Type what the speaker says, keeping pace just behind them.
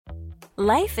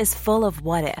Life is full of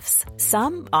what-ifs.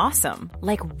 Some awesome,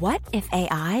 like what if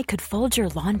AI could fold your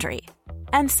laundry?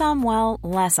 And some, well,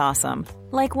 less awesome,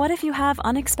 like what if you have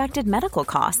unexpected medical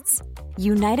costs?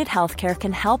 United Healthcare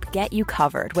can help get you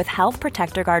covered with Health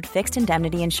Protector Guard fixed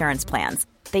indemnity insurance plans.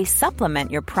 They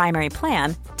supplement your primary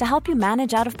plan to help you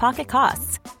manage out-of-pocket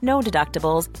costs. No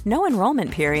deductibles, no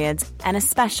enrollment periods, and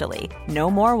especially no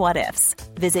more what-ifs.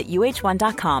 Visit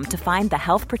uh1.com to find the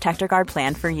Health Protector Guard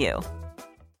plan for you.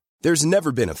 There's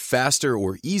never been a faster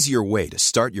or easier way to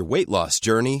start your weight loss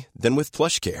journey than with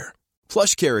PlushCare.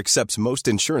 PlushCare accepts most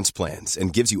insurance plans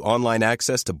and gives you online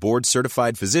access to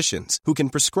board-certified physicians who can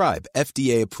prescribe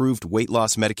FDA-approved weight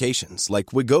loss medications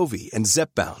like Wegovy and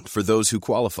Zepbound for those who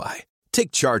qualify.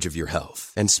 Take charge of your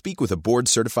health and speak with a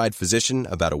board-certified physician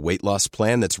about a weight loss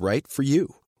plan that's right for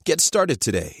you. Get started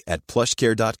today at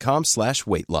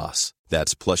plushcare.com/weight-loss.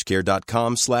 That's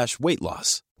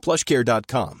plushcare.com/weight-loss.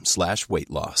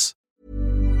 plushcare.com/weight-loss.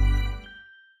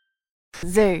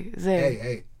 Zoo.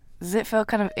 Hey. Does it feel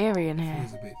kind of eerie in here?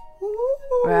 Feels a bit.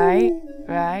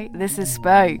 Right. This is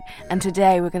Spoke, and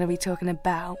today we're going to be talking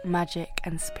about magic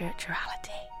and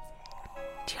spirituality.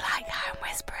 Do you like how I'm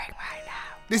whispering right now?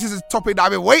 This is a topic that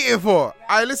I've been waiting for.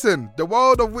 Listen, the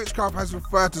world of witchcraft has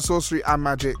referred to sorcery and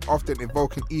magic, often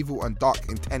evoking evil and dark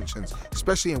intentions,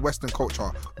 especially in Western culture.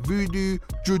 Voodoo,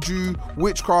 juju,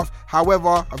 witchcraft,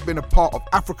 however, have been a part of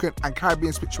African and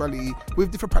Caribbean spirituality with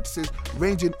different practices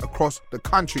ranging across the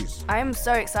countries. I am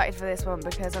so excited for this one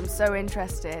because I'm so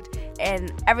interested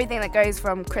in everything that goes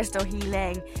from crystal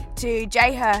healing to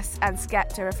J Hurst and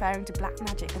Skepta referring to black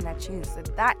magic in their tunes. So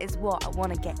that is what I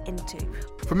want to get into.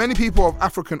 For many people of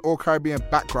African or Caribbean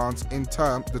backgrounds,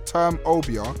 the term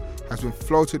Obia has been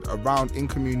floated around in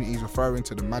communities referring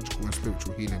to the magical and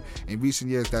spiritual healing. In recent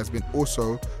years, there's been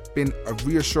also been a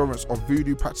reassurance of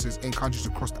voodoo practices in countries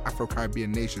across the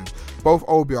Afro-Caribbean nations. Both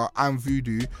Obia and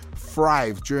voodoo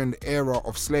thrived during the era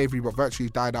of slavery, but virtually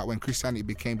died out when Christianity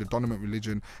became the dominant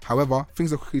religion. However,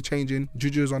 things are quickly changing.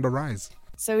 Juju is on the rise.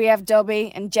 So we have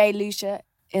Dobby and Jay Lucia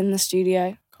in the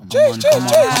studio. Come on.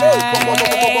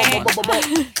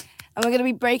 And we're going to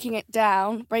be breaking it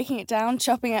down,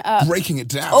 chopping it up. Breaking it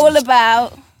down. All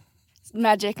about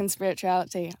magic and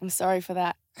spirituality. I'm sorry for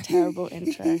that terrible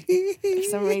intro. For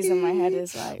some reason, my head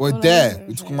is like... We're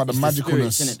talking about the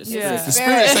magicalness. The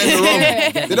spirits are in the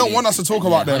room. They don't want us to talk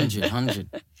about them.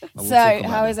 100. So,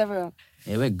 how is everyone?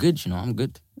 Yeah, we're good, I'm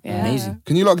good. Yeah. Amazing.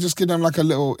 Can you just give them like a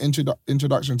little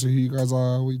introduction to who you guys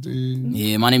are, what you do?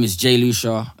 Yeah, my name is Jay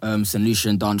Lucia, St.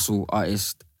 Lucian dancehall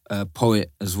artist,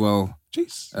 poet as well.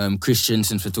 Jeez. Christian,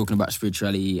 since we're talking about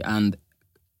spirituality, and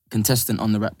contestant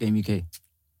on the Rap Game UK.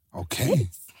 Okay.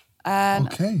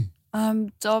 Okay.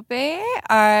 I'm Dobby.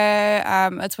 I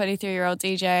am a 23-year-old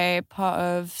DJ, part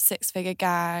of Six Figure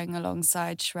Gang,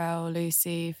 alongside Shrell,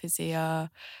 Lucy, Fizia,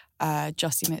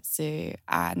 Jossie Mitsu,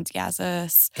 and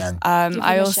Yazus.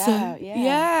 I also,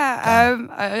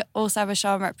 I also have a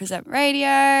show on Represent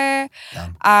Radio.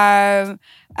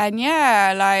 And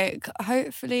yeah, like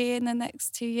hopefully in the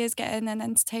next 2 years getting an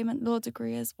entertainment law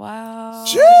degree as well.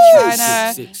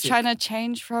 Trying to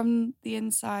change from the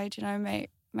inside,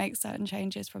 make certain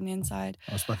changes from the inside.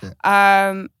 I'll spec it.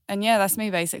 And yeah, that's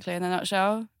me basically in a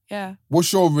nutshell. Yeah.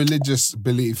 What's your religious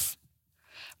belief?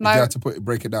 If you had to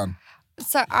break it down.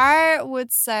 So I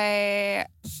would say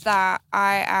that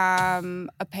I am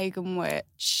a pagan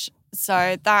witch.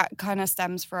 So that kind of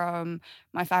stems from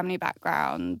my family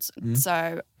background.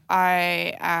 So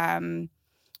I am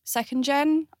second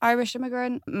gen Irish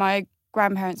immigrant. My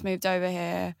grandparents moved over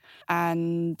here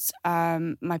and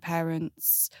my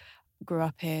parents grew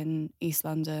up in East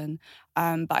London.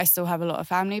 But I still have a lot of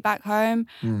family back home.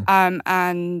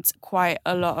 And quite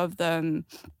a lot of them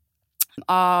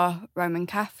are Roman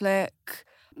Catholic,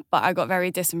 but I got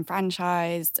very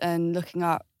disenfranchised and looking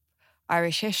up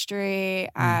Irish history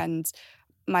and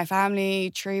my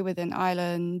family tree within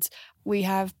Ireland, we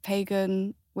have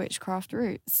pagan witchcraft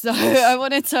roots. So I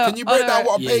wanted to... Can you break down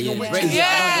what a pagan witch is?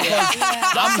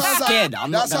 I'm scared. I'm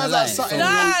not gonna lie. That sounds like something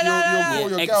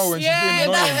your girl when she's being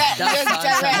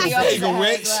annoying. Pagan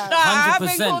witch. I've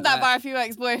been called that by a few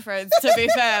ex-boyfriends, to be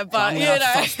fair, but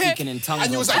stop speaking in tongues.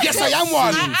 And you was like, yes, I am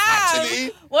one.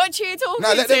 Actually. What you talking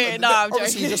to? No, I'm joking.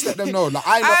 Obviously, just let them know. Like,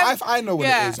 I know what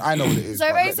it is. I know what it is.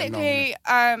 So basically,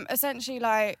 essentially,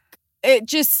 like, it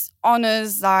just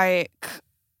honours, like,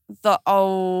 the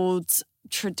old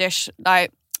tradition,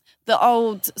 like the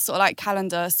old sort of like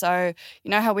calendar. So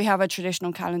you know how we have a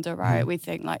traditional calendar, right? We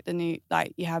think like the new,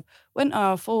 like you have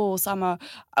winter, fall, summer.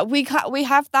 We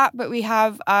have that, but we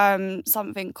have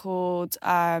something called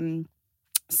Sabbats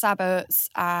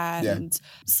and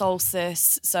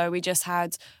solstice. So we just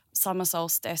had summer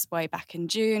solstice way back in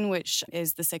June, which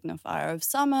is the signifier of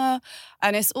summer.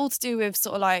 And it's all to do with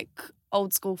sort of like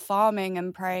old school farming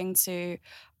and praying to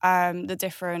the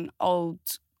different old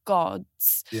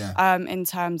gods in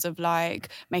terms of like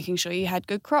making sure you had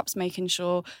good crops, making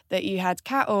sure that you had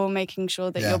cattle, making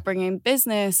sure that you're bringing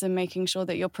business and making sure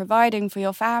that you're providing for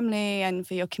your family and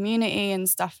for your community and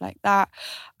stuff like that.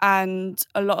 And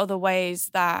a lot of the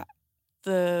ways that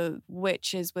the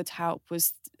witches would help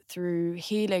was through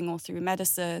healing or through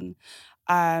medicine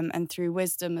and through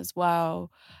wisdom as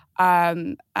well.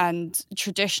 And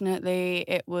traditionally,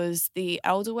 it was the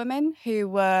elder women who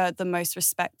were the most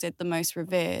respected, the most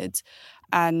revered,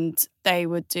 and they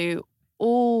would do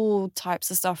all types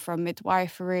of stuff from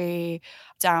midwifery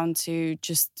down to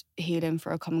just healing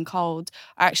for a common cold.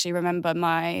 I actually remember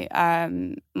my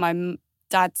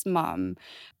dad's mum,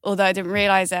 although I didn't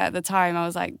realise it at the time, I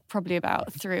was like probably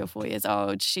about 3 or 4 years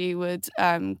old, she would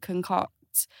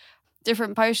concoct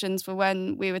different potions for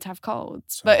when we would have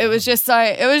colds. But it was just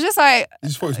like You just thought it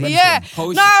was medicine. yeah.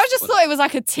 Potions. No, I just thought it was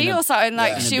like a tea or something.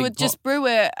 Like in a she big would just pot. brew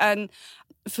it. And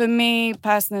for me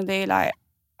personally, like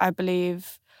I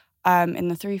believe in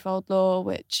the threefold law,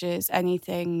 which is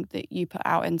anything that you put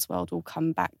out into the world will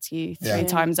come back to you 3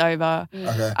 times over.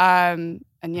 Okay.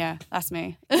 And yeah, that's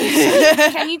me.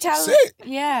 Can you tell? Sick.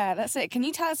 Yeah, that's it. Can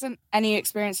you tell us any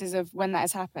experiences of when that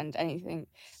has happened? Anything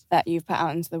that you've put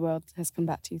out into the world has come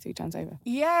back to you 3 times over?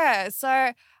 Yeah, so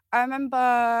I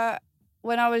remember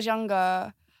when I was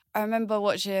younger, I remember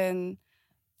watching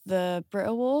the Brit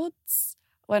Awards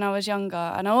when I was younger,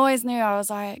 and I always knew I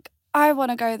was like, I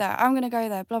want to go there. I'm going to go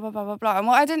there, blah, blah, blah, blah, blah. And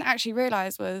what I didn't actually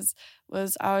realise was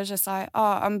I was just like, oh,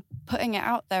 I'm putting it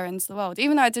out there into the world.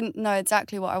 Even though I didn't know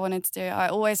exactly what I wanted to do, I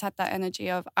always had that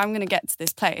energy of, I'm going to get to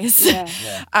this place.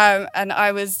 And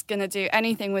I was going to do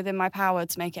anything within my power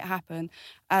to make it happen.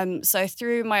 So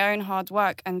through my own hard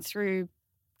work and through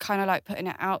kind of like putting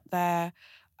it out there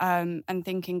and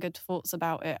thinking good thoughts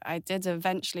about it, I did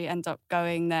eventually end up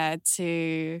going there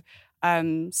to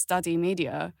study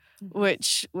media,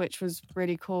 which was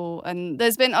really cool. And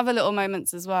there's been other little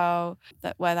moments as well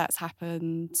where that's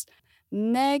happened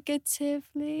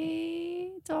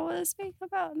negatively. Do I want to speak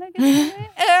about negatively?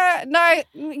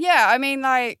 I mean,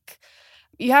 like,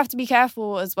 you have to be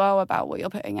careful as well about what you're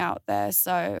putting out there.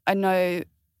 So I know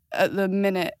at the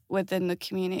minute within the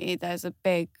community there's a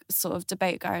big sort of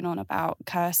debate going on about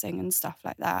cursing and stuff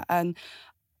like that. And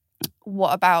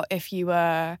what about if you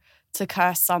were to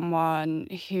curse someone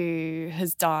who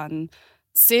has done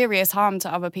serious harm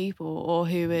to other people or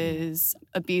who is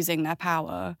abusing their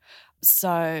power?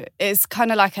 So it's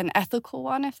kind of like an ethical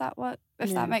one, if that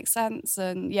makes sense.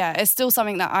 And yeah, it's still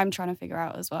something that I'm trying to figure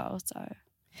out as well. So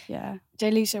yeah.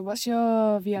 Jaylisha, what's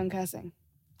your view on cursing?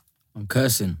 I'm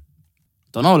cursing.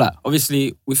 Don't know, like,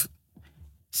 obviously, with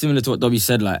similar to what Dobby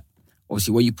said, like,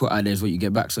 obviously what you put out there is what you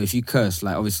get back. So if you curse,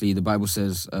 like, obviously the Bible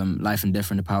says life and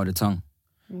death are in the power of the tongue.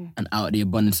 And out of the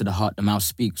abundance of the heart, the mouth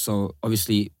speaks. So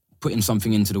obviously putting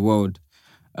something into the world,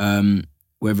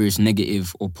 whether it's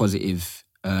negative or positive,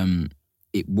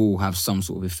 it will have some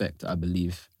sort of effect, I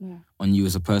believe, on you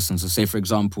as a person. So say, for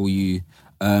example, you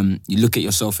look at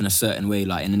yourself in a certain way,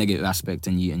 like in a negative aspect,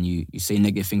 and you say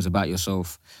negative things about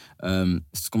yourself.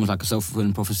 It's almost like a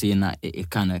self-fulfilling prophecy in that it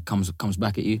kind of comes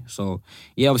back at you. So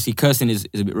yeah, obviously cursing is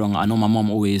a bit wrong. I know my mom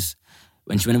always,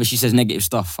 whenever she says negative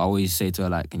stuff, I always say to her,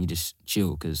 like, can you just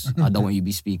chill? Because I don't want you to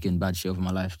be speaking bad shit over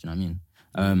my life. Do you know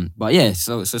what I mean? But yeah,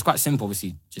 so it's quite simple.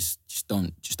 Obviously, just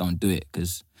don't do it,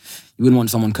 because you wouldn't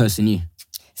want someone cursing you.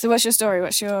 So what's your story?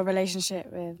 What's your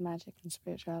relationship with magic and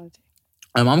spirituality?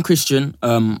 I'm Christian.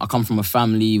 I come from a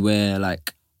family where,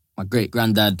 like, my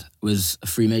great-granddad was a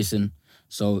Freemason.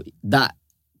 So that,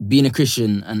 being a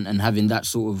Christian and having that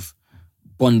sort of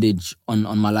bondage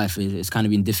on my life, it's kind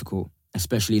of been difficult,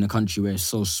 especially in a country where it's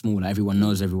so small, like everyone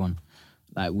knows everyone.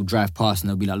 Like, we'll drive past and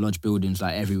there'll be like lodge buildings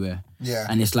like everywhere. Yeah.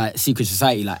 And it's like secret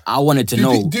society. Like, I wanted to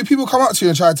know. Do people come up to you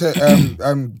and try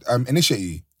to initiate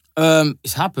you?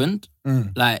 It's happened.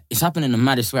 Like, it's happened in the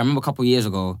maddest way. I remember a couple of years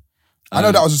ago. I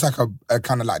know that was just like a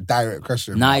kind of like direct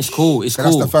question. Nah, it's cool. It's cool.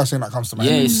 That's the first thing that comes to mind.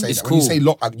 Yeah, it's cool. When you say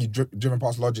like, you've driven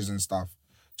past lodges and stuff,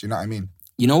 do you know what I mean?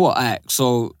 You know what?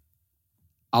 So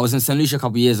I was in St. Lucia a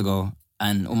couple of years ago,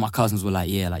 and all my cousins were like,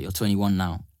 yeah, like, you're 21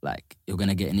 now. Like, you're going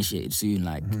to get initiated soon.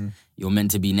 Like, you're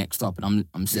meant to be next up. And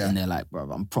I'm sitting there like,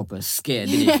 bro, I'm proper scared,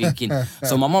 thinking.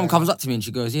 So my mom comes up to me and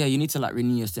she goes, yeah, you need to like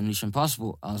renew your St. Lucian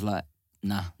passport. I was like,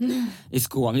 nah, it's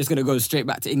cool. I'm just going to go straight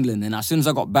back to England. And as soon as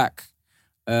I got back,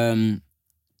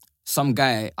 some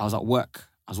guy, I was at work.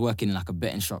 I was working in like a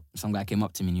betting shop. Some guy came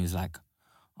up to me and he was like,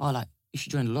 oh, like, you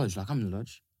should join the lodge. Like, I'm in the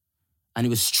lodge. And it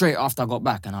was straight after I got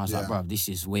back. And I was like, bro, this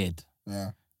is weird.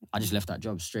 Yeah. I just left that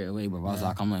job straight away, bro. I was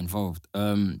like, I'm not involved.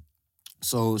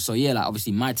 So yeah, like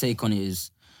obviously my take on it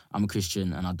is I'm a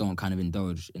Christian and I don't kind of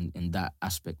indulge in that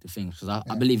aspect of things because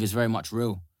I believe it's very much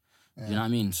real. Yeah. You know what I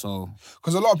mean? So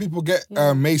because a lot of people get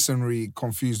Masonry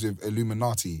confused with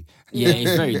Illuminati. Yeah,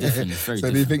 it's very different. It's very so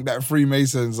different. they think that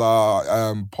Freemasons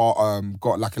are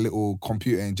got like a little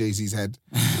computer in Jay-Z's head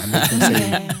and they can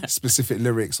say specific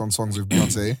lyrics on songs with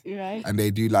Beyonce. Right. And they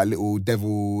do like little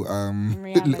devil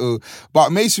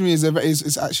but Masonry is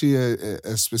actually a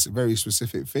very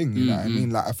specific thing. You know what I mean?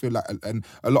 Like I feel like and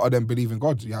a lot of them believe in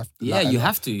God. You have to. Yeah, you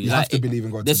have to. You have to believe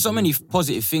in God. There's so many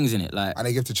positive things in it, like and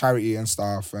they give to charity and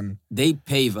stuff and. They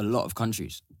pave a lot of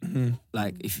countries.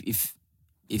 Like if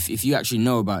you actually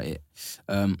know about it,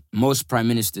 most prime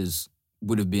ministers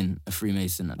would have been a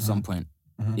Freemason at some point.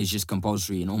 It's just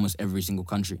compulsory in almost every single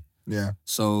country. Yeah.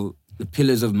 So the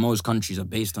pillars of most countries are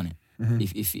based on it.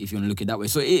 If you want to look at it that way,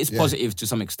 so it is positive to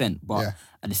some extent, but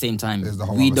at the same time,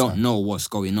 we don't know what's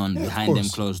going on behind them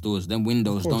closed doors. Them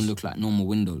windows don't look like normal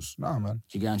windows. Nah, man.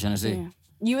 Do you get what I'm trying to say? Yeah.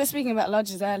 You were speaking about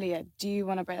lodges earlier. Do you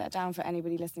want to break that down for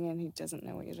anybody listening in who doesn't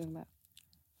know what you're talking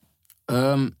about?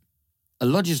 A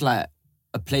lodge is like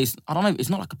a place, I don't know, it's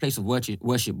not like a place of worship,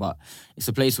 but it's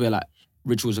a place where like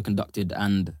rituals are conducted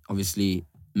and obviously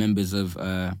members of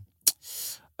a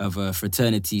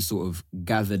fraternity sort of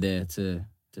gather there to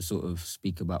sort of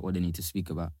speak about what they need to speak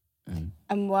about.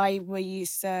 And why were you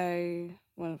so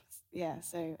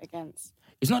against?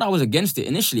 It's not that I was against it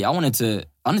initially. I wanted to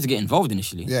get involved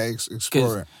initially. Yeah,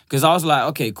 explore it. Because I was like,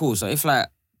 okay, cool. So if like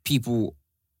people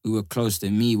who were close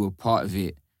to me were part of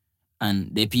it,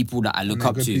 and they're people that I look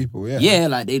up to, people,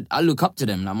 I look up to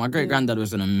them. Like my great granddad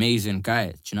was an amazing guy.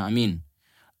 Do you know what I mean?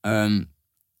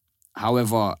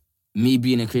 However, me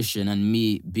being a Christian and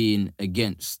me being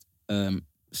against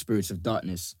spirits of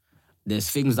darkness, there's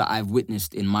things that I've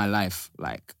witnessed in my life,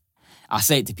 like. I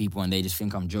say it to people and they just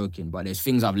think I'm joking, but there's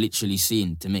things I've literally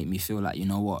seen to make me feel like, you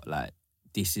know what, like,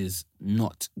 this is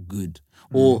not good.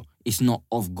 Or it's not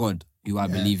of God who I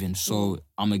believe in, so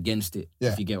I'm against it,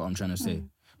 if you get what I'm trying to say.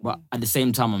 But at the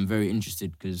same time, I'm very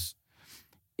interested because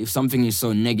if something is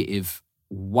so negative,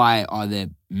 why are there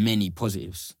many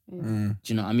positives? Do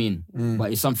you know what I mean?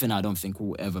 But it's something I don't think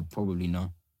we'll ever probably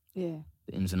know. Yeah.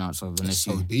 The ins and outs of. It's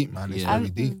so deep, man. It's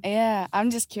really deep. Yeah, I'm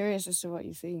just curious as to what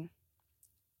you see.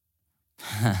 I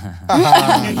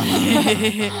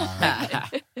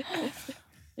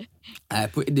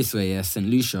put it this way, St.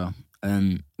 Lucia,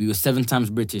 we were 7 times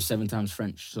British, 7 times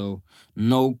French, so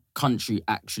no country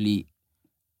actually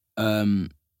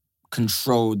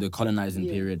controlled the colonizing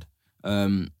period.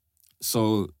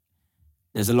 So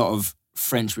there's a lot of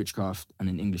French witchcraft and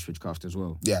an English witchcraft as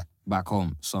well. Yeah. Back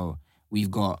home. So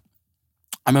we've got,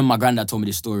 I remember my granddad told me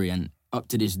this story and up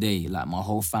to this day, like my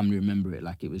whole family remember it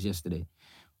like it was yesterday.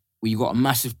 We've got a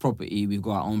massive property. We've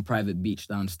got our own private beach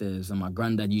downstairs. And my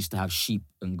granddad used to have sheep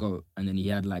and goat. And then he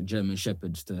had like German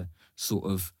shepherds to sort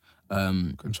of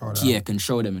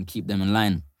control them and keep them in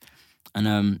line. And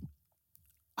I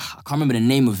can't remember the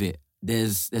name of it.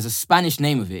 There's a Spanish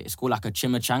name of it. It's called like a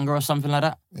chimichanga or something like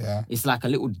that. Yeah. It's like a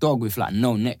little dog with like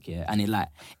no neck, and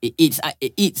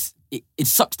it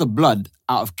sucks the blood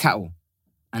out of cattle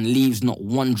and leaves not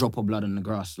one drop of blood on the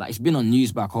grass. Like it's been on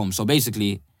news back home. So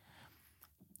basically,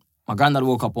 my granddad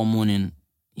woke up one morning,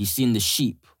 he's seen the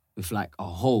sheep with like a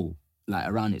hole like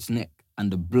around its neck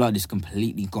and the blood is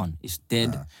completely gone. It's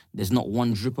dead. There's not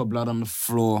one drip of blood on the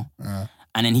floor.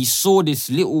 And then he saw this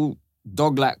little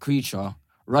dog-like creature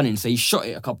running. So he shot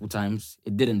it a couple times.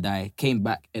 It didn't die. Came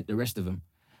back at the rest of them.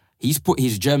 He's put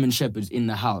his German shepherds in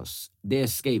the house. They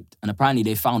escaped. And apparently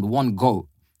they found one goat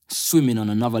swimming on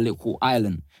another little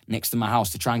island next to my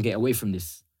house to try and get away from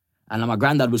this. And my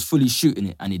granddad was fully shooting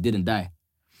it and it didn't die.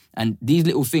 And these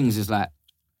little things is like,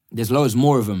 there's loads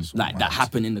more of them like that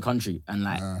happen in the country. And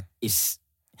like, it's,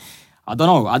 I don't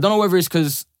know. I don't know whether it's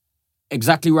because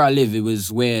exactly where I live, it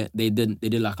was where they did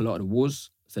like a lot of the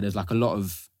wars. So there's like a lot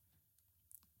of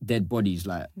dead bodies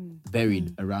like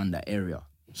buried around that area.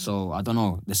 So I don't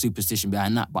know the superstition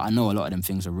behind that, but I know a lot of them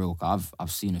things are real.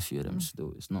 I've seen a few of them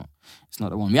still. It's not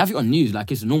the one. We have it on news,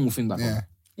 like it's a normal thing back home.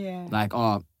 Yeah. Like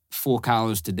 4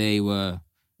 cows today were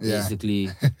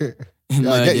basically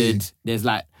murdered. There's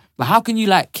like, but how can you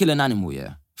like kill an animal,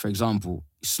 for example,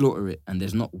 slaughter it and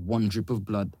there's not one drip of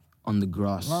blood on the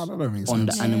grass that don't make on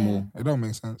sense. The animal? It don't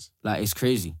make sense. Like it's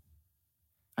crazy.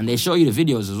 And they show you the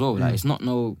videos as well. Like it's not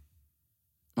no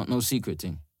secret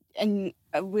thing. And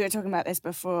we were talking about this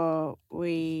before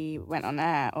we went on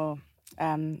air or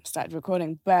started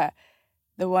recording, but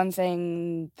the one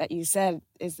thing that you said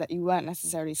is that you weren't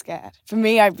necessarily scared. For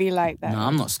me, I'd be like that. No,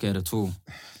 I'm not scared at all.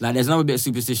 Like, there's another bit of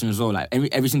superstition as well. Like,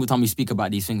 every single time we speak about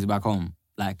these things back home,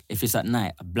 like, if it's at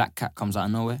night, a black cat comes out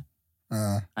of nowhere.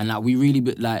 And, like, we really,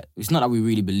 like, it's not that we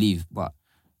really believe, but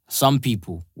some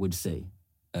people would say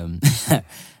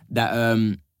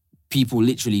that people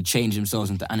literally change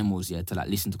themselves into animals, yeah, to, like,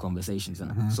 listen to conversations.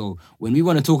 And so when we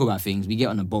want to talk about things, we get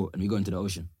on a boat and we go into the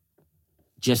ocean.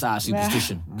 Just out of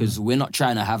superstition. Because we're not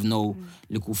trying to have no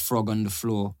little frog on the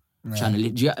floor trying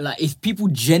to... Like, if people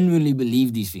genuinely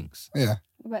believe these things... Yeah.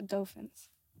 What about dolphins?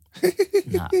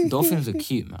 Nah, dolphins are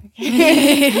cute, man.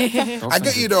 I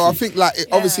get you though. I think like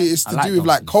obviously it's to do with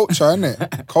like culture, isn't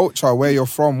it? Culture, where you're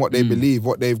from, what they believe,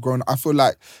 what they've grown. I feel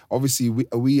like obviously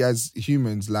we as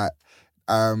humans, like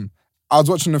I was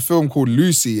watching a film called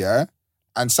Lucy, yeah,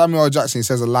 and Samuel L. Jackson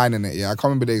says a line in it, yeah. I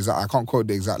can't quote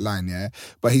the exact line, yeah,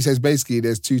 but he says basically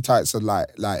there's two types of like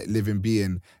living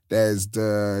being. There's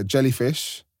the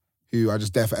jellyfish who are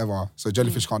just there forever. So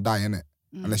jellyfish can't die, innit?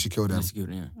 Unless you kill them.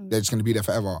 They're just going to be there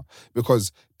forever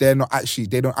because they don't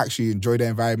actually enjoy their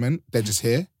environment. They're just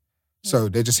here. So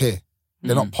they're just here.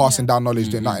 They're not passing down knowledge,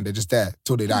 doing nothing. They're just there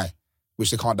till they die,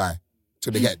 which they can't die,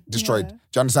 till they get destroyed. Do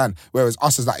you understand? Whereas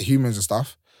us as like humans and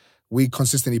stuff, we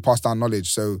consistently pass down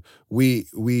knowledge. So we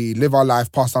live our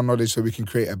life, pass down knowledge so we can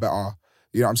create a better,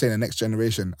 you know what I'm saying, the next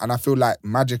generation. And I feel like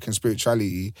magic and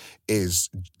spirituality is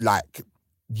like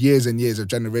years and years of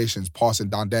generations passing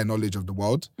down their knowledge of the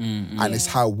world. And it's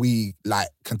how we like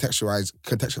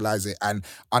contextualize it and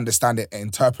understand it and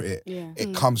interpret it.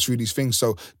 It comes through these things.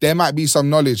 So there might be some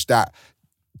knowledge that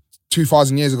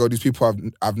 2,000 years ago these people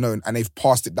have known and they've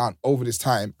passed it down over this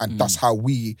time, and that's how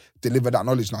we deliver that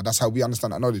knowledge now. That's how we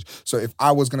understand that knowledge. So if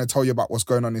I was going to tell you about what's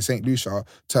going on in St. Lucia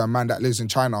to a man that lives in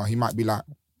China, he might be like,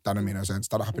 that don't make no sense.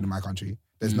 That don't happen in my country.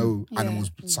 There's no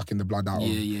animals sucking the blood out of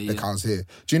the cows here.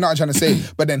 Do you know what I'm trying to say?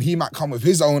 But then he might come with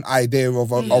his own idea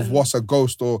of what's a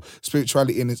ghost or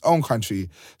spirituality in his own country.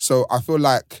 So I feel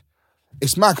like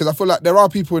it's mad because I feel like there are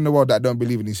people in the world that don't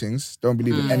believe in these things, don't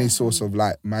believe in any source of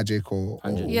like magic or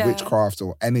witchcraft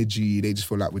or energy. They just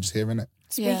feel like we're just hearing it.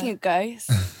 Speaking of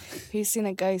ghosts, who's seen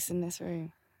a ghost in this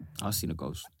room? I've seen a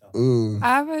ghost. Ooh.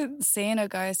 I haven't seen a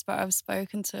ghost, but I've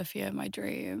spoken to a few in my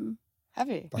dream. Have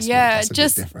you? That's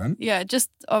just different. Yeah, just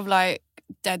of like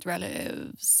dead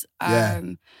relatives. Yeah.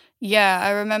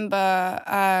 I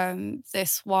remember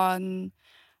this one.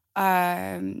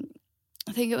 I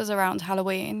think it was around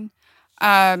Halloween.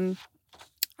 I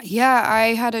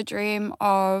had a dream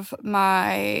of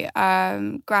my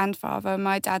grandfather,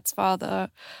 my dad's father,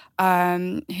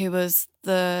 who was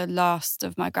the last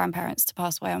of my grandparents to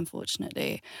pass away,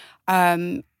 unfortunately.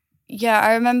 I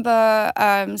remember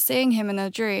seeing him in a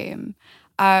dream,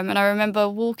 and I remember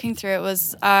walking through. It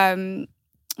was my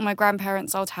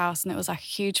grandparents' old house, and it was like a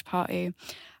huge party.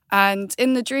 And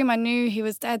in the dream, I knew he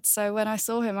was dead. So when I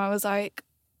saw him, I was like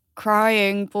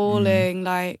crying, bawling,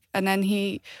 and then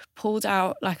he pulled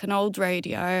out like an old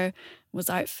radio, was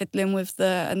like fiddling with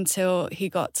until he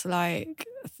got to like,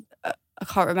 I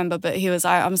can't remember, but he was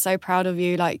like, I'm so proud of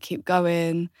you, like keep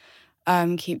going.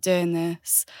 Keep doing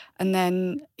this. And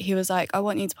then he was like, I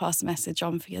want you to pass a message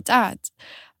on for your dad.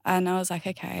 And I was like,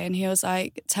 okay. And he was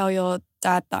like, tell your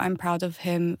dad that I'm proud of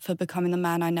him for becoming the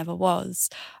man I never was.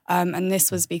 And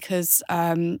this was because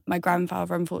my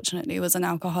grandfather, unfortunately, was an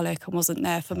alcoholic and wasn't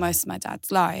there for most of my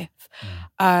dad's life.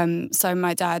 So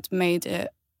my dad made it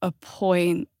a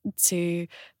point to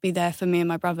be there for me and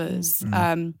my brothers.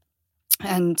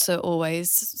 And to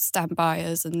always stand by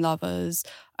us and love us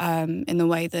in the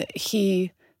way that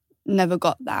he never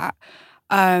got that.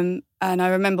 And I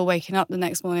remember waking up the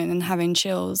next morning and having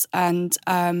chills, and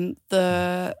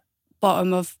the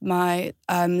bottom of my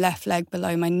left leg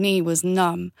below my knee was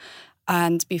numb.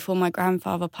 And before my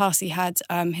grandfather passed, he had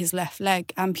his left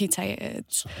leg amputated.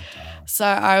 So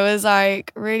I was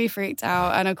like really freaked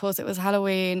out. And of course it was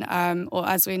Halloween, or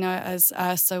as we know it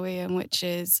as Samhain, which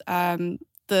is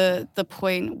the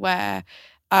point where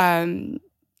the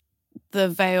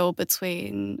veil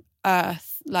between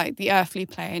earth, like the earthly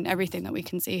plane, everything that we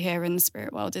can see here in the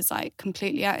spirit world is like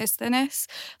completely at its thinnest.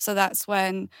 So that's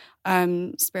when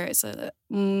spirits are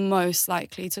most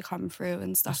likely to come through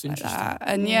and stuff like that.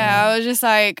 And I was just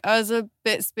like, I was a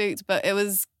bit spooked, but it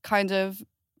was kind of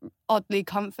oddly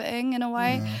comforting in a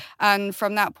way. And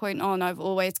from that point on, I've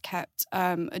always kept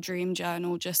a dream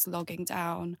journal, just logging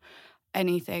down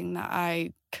anything that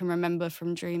I can remember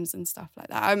from dreams and stuff like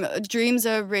that. Dreams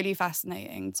are really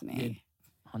fascinating to me.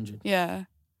 100. Yeah.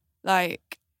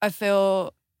 Like, I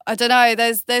feel, I don't know,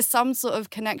 there's some sort of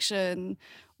connection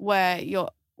where you're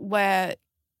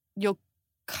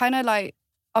kind of like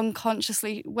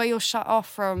unconsciously, where you're shut off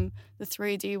from the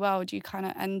 3D world, you kind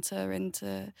of enter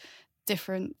into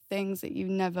different things that you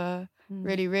never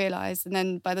really realised. And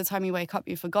then by the time you wake up,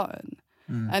 you've forgotten.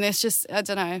 And it's just, I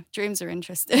don't know, dreams are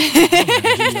interesting.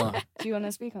 Do you want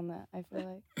to speak on that? I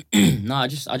feel like... No, I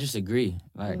just agree.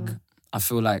 Like, I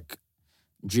feel like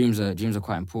dreams are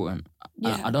quite important.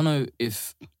 Yeah. I don't know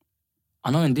if...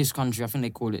 I know in this country, I think they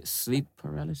call it sleep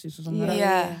paralysis or something like that.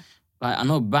 Yeah. Like, I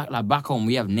know back home,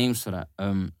 we have names for that.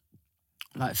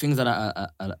 Like, things that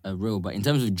are real. But in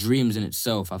terms of dreams in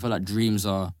itself, I feel like dreams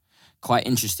are quite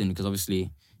interesting because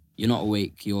obviously you're not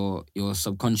awake. You're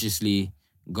subconsciously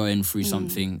going through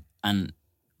something. And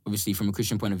obviously from a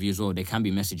Christian point of view as well, there can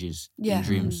be messages in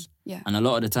dreams. Yeah. And a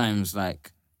lot of the times,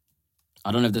 like,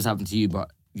 I don't know if this happened to you,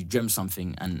 but you dreamt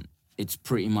something and it's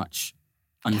pretty much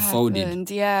unfolded. Happened.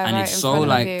 Yeah, and right it's in so front of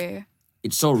like you.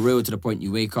 it's so real to the point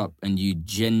you wake up and you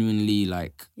genuinely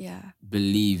like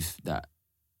believe that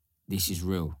this is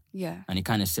real. Yeah. And it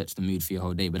kind of sets the mood for your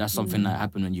whole day. But that's something that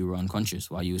happened when you were unconscious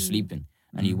while you were sleeping.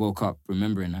 And you woke up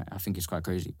remembering that. I think it's quite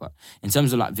crazy. But in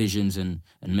terms of like visions and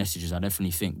messages, I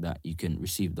definitely think that you can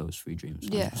receive those through dreams.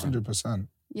 100%. Yeah. 100%.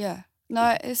 Yeah.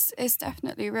 No, it's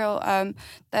definitely real.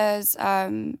 There's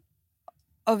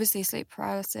obviously sleep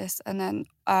paralysis, and then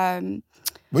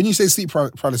When you say sleep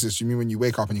paralysis, you mean when you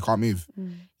wake up and you can't move?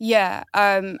 yeah,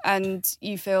 and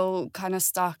you feel kind of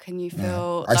stuck, and you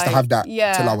feel. I used to have that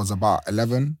yeah, till I was about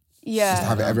 11. Yeah, I used to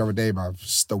have it every other day, but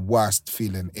it's the worst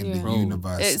feeling in the Bro,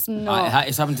 universe. it's not.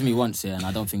 It's happened to me once, and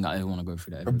I don't think I ever want to go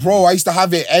through that ever. Bro, I used to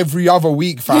have it every other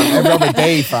week, fam. Every other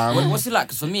day, fam. What's it like?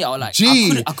 Because for me, I was like,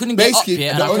 Gee, I couldn't get up basically,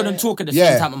 here and I couldn't talk at the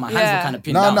same time, and my hands were kind of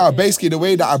pinned down. No, basically the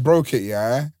way that I broke it,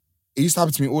 it used to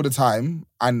happen to me all the time.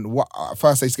 And at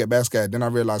first I used to get bare scared. Then I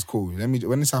realised, cool,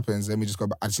 when this happens, let me just go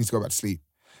back. I just need to go back to sleep.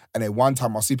 And then one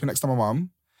time I was sleeping next to my mum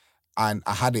and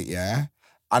I had it,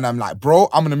 and I'm like, bro,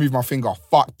 I'm going to move my finger.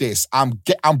 Fuck this. I'm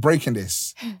breaking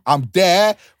this. I'm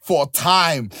there for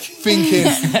time thinking,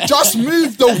 just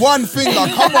move the one finger.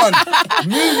 Come on,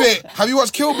 move it. Have you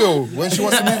watched Kill Bill? When she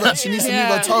wants to move it, she needs to move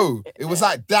her toe. It was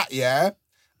like that,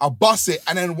 I bust it,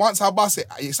 and then once I bust it,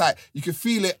 it's like, you can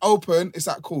feel it open. It's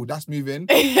like, cool, that's moving,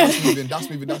 that's moving, that's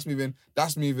moving, that's moving,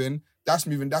 that's moving, that's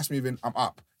moving, that's moving, I'm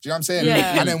up. Do you know what I'm saying?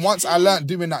 Yeah. And then once I learned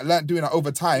doing that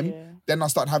over time, then I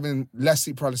started having less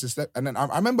sleep paralysis. And then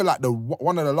I remember like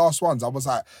one of the last ones, I was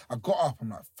like, I got up, I'm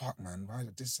like, fuck man, why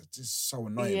this is so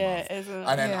annoying.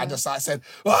 And then I just like said,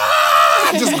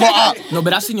 I just got up. No, but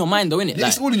that's in your mind though, innit?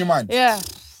 It's all in your mind. Yeah.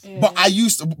 But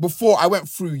before I went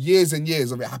through years and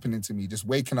years of it happening to me, just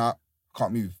waking up,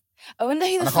 can't move. I wonder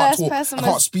who And the I can't first talk, person I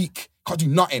can't was. speak, can't do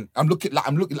nothing. I'm looking,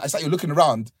 it's like you're looking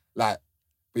around, like,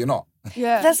 but you're not.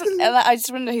 Yeah. That's I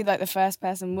just wonder who like the first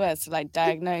person was to like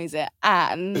diagnose it,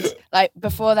 and like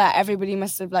before that, everybody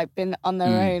must have like been on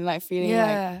their own, like feeling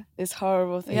like this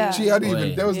horrible thing. Yeah. Gee, I didn't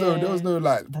even, there was no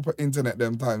like proper internet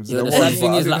them times. Yeah, There the was, sad but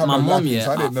thing I is, didn't like, have my no mom, lappies,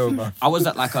 so I didn't know, man. I was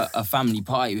at like a family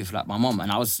party with like my mom,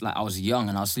 and I was young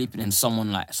and I was sleeping in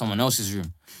someone else's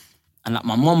room, and like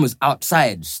my mom was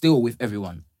outside still with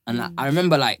everyone, and like, I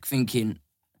remember like thinking,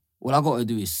 all I got to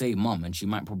do is say mom, and she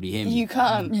might probably hear me. You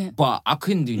can't. Yeah. But I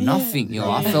couldn't do nothing, yo.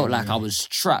 I felt like I was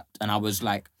trapped, and I was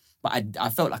like, but I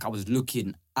felt like I was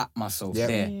looking at myself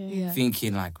there,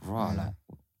 thinking like, raw, like,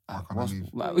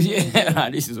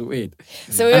 this is weird.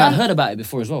 So And I'd heard about it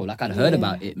before as well. Like I'd heard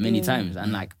about it many times,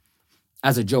 and like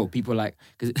as a joke, people like,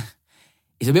 because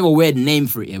it's a bit of a weird name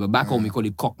for it, but back home we call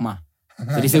it cockma.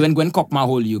 So they say when cockma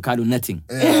hold you can't do nothing.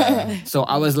 So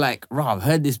I was like, raw, I've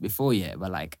heard this before,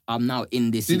 but like I'm now in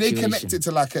this Did situation. they connect it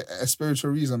to like a spiritual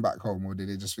reason back home, or did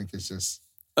they just think it's just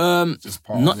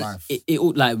part not of life? it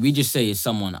like we just say it's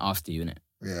someone after you, innit?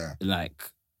 Yeah. Like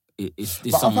it's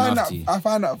But someone after you. I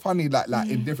find that funny, like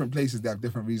in different places they have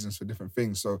different reasons for different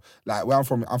things. So like where I'm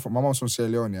from my mom's from Sierra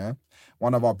Leone,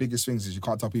 one of our biggest things is you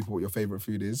can't tell people what your favourite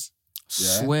food is. Yeah.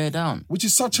 Swear down. Which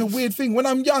is such a weird thing. When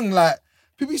I'm young, like,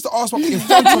 people used to ask me in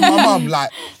front of my mum,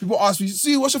 like, people ask me,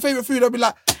 see, what's your favourite food? I'll be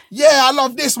like, yeah, I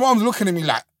love this. Mom's looking at me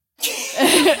like,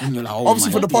 And you're like, oh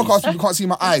obviously my for the days. podcast, people can't see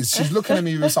my eyes. She's looking at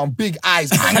me with some big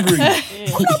eyes, angry. I'm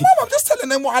like, Mum, I'm just telling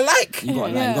them what I like. You gotta,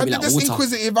 like, you And gotta be they're like just water.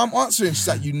 inquisitive. I'm answering. She's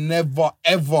like, you never,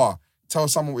 ever tell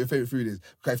someone what your favourite food is.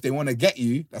 Because if they want to get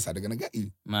you, that's how they're going to get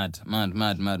you. Mad. And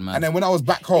then when I was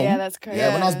back home, Yeah, that's crazy.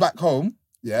 when I was back home,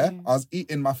 I was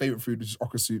eating my favourite food, which is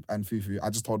okra soup and fufu. I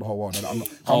just told the whole world that I'm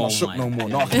not shook my no more.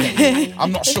 No, I can get me.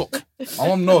 I'm not shook. My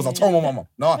mum knows. I told my mum,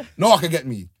 no, I can get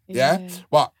me. Yeah?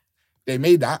 But they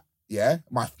made that,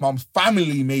 My mum's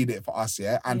family made it for us,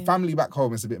 And family back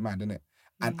home is a bit mad, isn't it?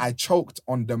 And I choked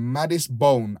on the maddest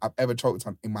bone I've ever choked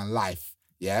on in my life.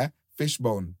 Fish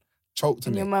bone. Choked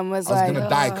on And it. your mum was I was like, gonna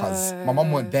die because my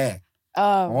mum weren't there. My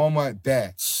Oh. mom weren't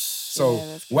there. So Yeah,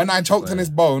 that's when I choked on this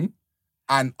bone,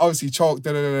 and obviously choked,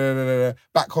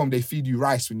 back home they feed you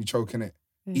rice when you choke in it.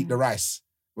 Eat the rice.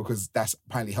 Because that's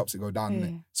apparently helps it go down,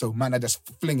 innit? So man, I just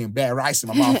flinging bare rice in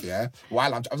my mouth, yeah.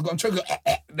 While I was going choking,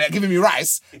 they're giving me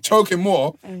rice, choking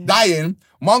more, dying.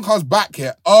 Mom comes back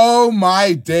here. Oh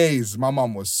my days! My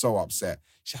mom was so upset.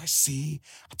 I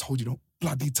told you don't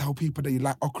bloody tell people that you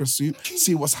like okra soup.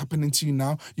 See what's happening to you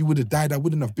now. You would have died. I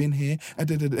wouldn't have been here.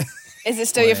 Is it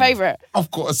still your favourite? Of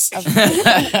course.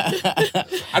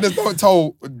 I just don't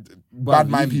tell bad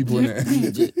mind people, innit?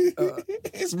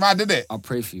 It's mad, isn't it? I'll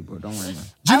pray for you, bro. Don't worry, man.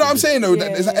 Do you know what I'm saying though?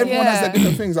 That everyone has their Yeah.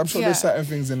 different things. I'm sure Yeah. there's certain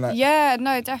things in like. Yeah,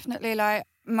 no, definitely. Like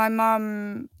my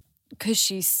mum, because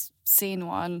she's seen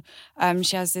one,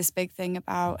 she has this big thing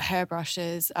about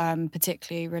hairbrushes,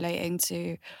 particularly relating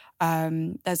to.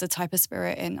 There's a type of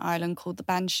spirit in Ireland called the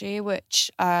banshee,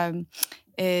 which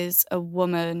is a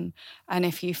woman, and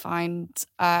if you find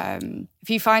a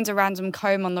random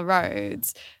comb on the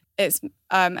roads, it's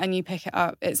and you pick it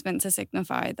up, it's meant to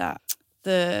signify that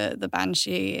the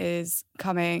banshee is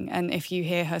coming, and if you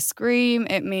hear her scream,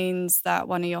 it means that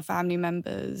one of your family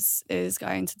members is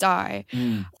going to die.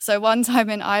 So one time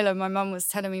in Ireland, my mum was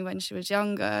telling me when she was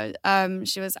younger,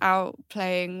 she was out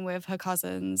playing with her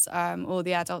cousins. All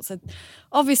the adults had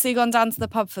obviously gone down to the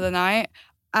pub for the night,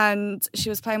 and she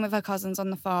was playing with her cousins on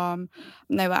the farm,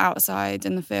 and they were outside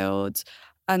in the field.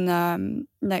 And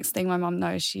next thing my mum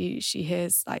knows, she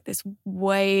hears like this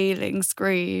wailing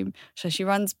scream. So she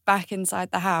runs back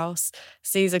inside the house,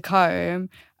 sees a comb,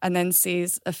 and then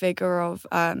sees a figure of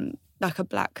like a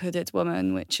black hooded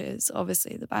woman, which is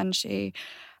obviously the banshee.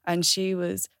 And she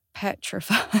was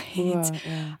petrified.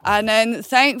 Yeah. And then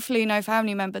thankfully no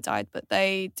family member died, but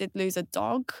they did lose a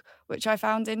dog, which I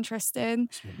found interesting.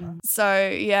 So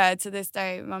yeah, to this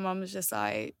day, my mum was just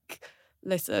like,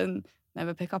 listen,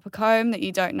 never pick up a comb that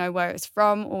you don't know where it's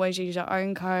from. Always use your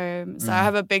own comb. So I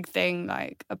have a big thing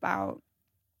like about,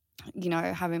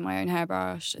 having my own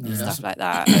hairbrush and stuff like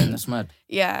that. And That's mad.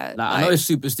 yeah. Like, I know it's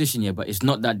superstition, yeah, but it's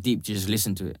not that deep to just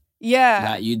listen to it.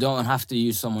 yeah. Like, you don't have to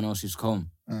use someone else's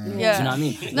comb. yeah. Do you know what I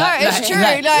mean? No, it's true.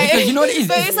 Like, because you know what it is?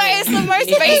 But it's like, it's the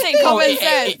most basic common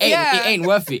sense. It ain't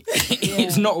worth it.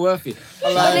 It's not worth it.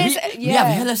 Like, we have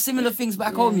hella similar things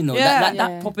back home, you know. Yeah.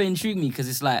 That proper intrigued me because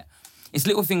it's like, it's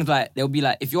little things like, they'll be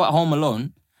like, if you're at home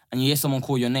alone and you hear someone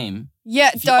call your name, Yeah,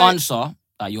 if you don't. answer,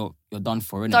 like, you're done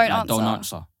for, innit? Don't Like, don't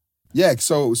answer. answer. Yeah,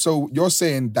 so you're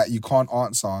saying that you can't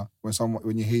answer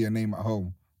when you hear your name at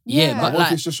home. Yeah, Yeah. but What like,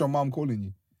 if it's just your mum calling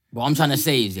you? what I'm trying to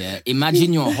say is, yeah,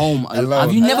 imagine you're home alone. Alone.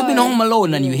 Have you never been home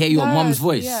alone and you hear your No, mum's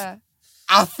voice? Yeah.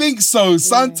 I think so.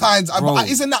 Sometimes, Bro.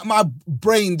 isn't that my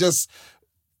brain just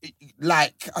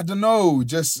like, I don't know,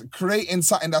 just creating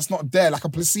something that's not there, like a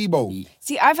placebo?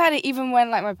 See, I've had it even when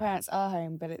like my parents are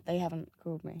home, but they haven't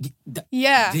called me.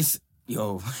 Yeah. This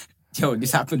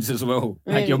this happens as well.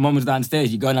 Like, Really? your mum's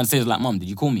downstairs, you go downstairs like, Mum, did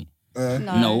you call me?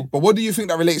 No. But what do you think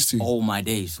that relates to? Oh my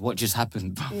days, what just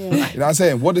happened? You know what I'm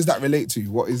saying? What does that relate to?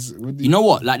 What do You know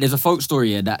what? Like, there's a folk story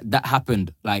here that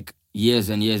happened like years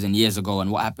and years and years ago.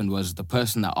 And what happened was the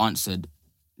person that answered,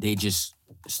 they just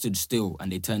stood still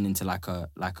and they turned into like a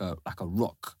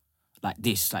rock, like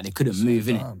this. Like, they couldn't move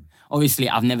in it. Obviously,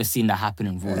 I've never seen that happen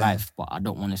in real life, but I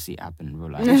don't want to see it happen in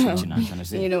real life. You know what I'm trying to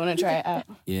say? You don't want to try it out.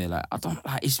 Yeah, like, I don't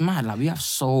like. It's mad. Like, we have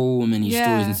so many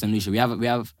stories in St. Lucia. We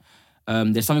have.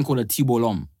 There's something called a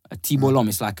Tibolom. A Tibolom.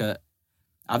 It's like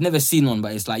I've never seen one,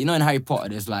 but it's like, you know, in Harry Potter,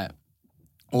 there's like,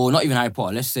 or not even Harry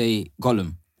Potter. Let's say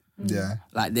Gollum. Yeah.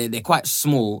 Like, they're quite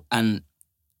small and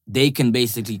they can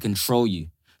basically control you.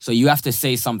 So you have to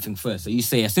say something first. So you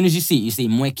say, as soon as you see it, you say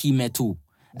Mweki Metu.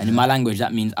 And in my language,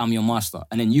 that means I'm your master.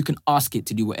 And then you can ask it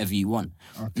to do whatever you want.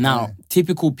 Okay. Now,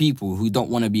 typical people who don't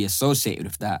want to be associated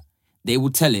with that, they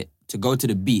will tell it to go to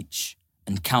the beach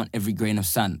and count every grain of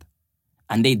sand.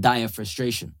 And they die of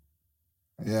frustration.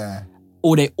 Yeah.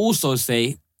 Or they also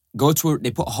say,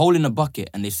 they put a hole in a bucket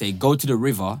and they say, go to the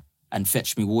river and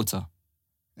fetch me water.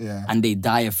 Yeah. And they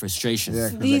die of frustration. Yeah.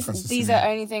 'cause they're These consistent. are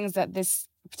only things that this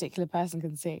particular person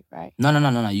can see, right? No.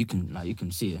 You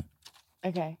can see it.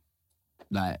 Okay.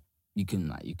 Like, you can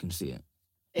see it.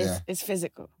 It's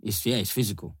physical. It's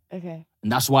physical. Okay. And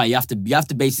that's why you have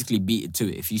to basically beat it to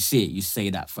it. If you see it, you say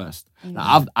that first.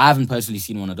 Like, I haven't personally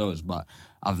seen one of those, but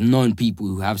I've known people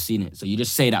who have seen it. So you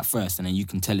just say that first and then you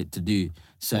can tell it to do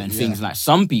certain things. Like,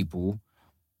 some people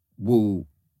will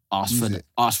ask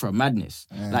for a madness.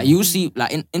 Like, you'll see,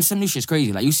 like, in St. Lucia, it's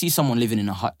crazy. Like, you see someone living in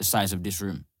a hut the size of this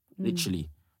room, literally.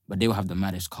 But they will have the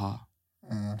maddest car.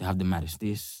 They have the maddest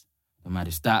this, the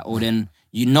maddest that. Or then,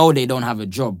 you know, they don't have a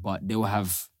job, but they will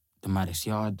have the maddest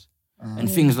yard. and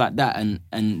things like that.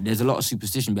 And there's a lot of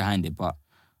superstition behind it. But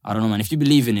I don't know, man. If you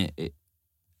believe in it,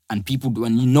 and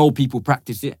when you know people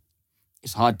practice it,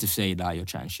 it's hard to say that you're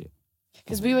chatting shit.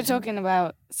 Because we were talking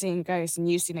about seeing ghosts, and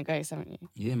you've seen a ghost, haven't you?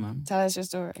 Yeah, man. Tell us your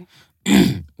story.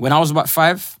 When I was about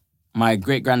 5, my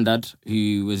great granddad,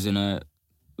 who was in the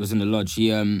lodge, he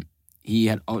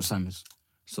had Alzheimer's,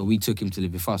 so we took him to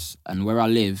live with us. And where I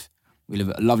live, we live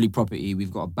at a lovely property.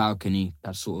 We've got a balcony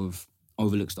that sort of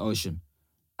overlooks the ocean,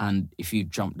 and if you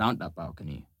jump down that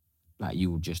balcony, like, you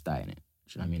will just die in it.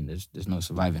 Do you know what I mean? There's no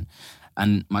surviving.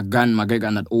 And my great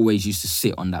granddad always used to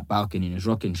sit on that balcony in his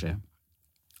rocking chair,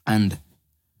 and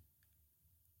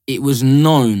it was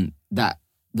known that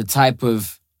the type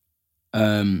of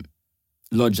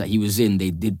lodge that he was in,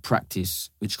 they did practice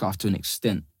witchcraft to an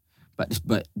extent,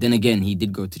 but then again, he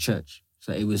did go to church,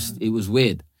 so it was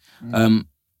weird. And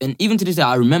even to this day,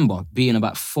 I remember being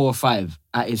about 4 or 5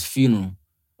 at his funeral,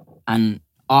 and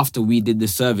after we did the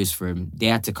service for him, they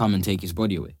had to come and take his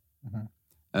body away.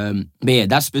 But yeah,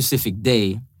 that specific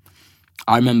day,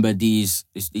 I remember these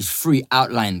 3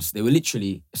 outlines. They were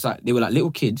literally, they were like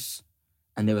little kids,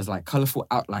 and there was like colourful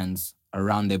outlines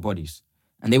around their bodies,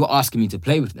 and they were asking me to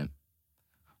play with them.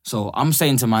 So I'm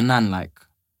saying to my nan, like,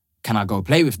 can I go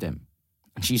play with them?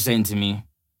 And she's saying to me,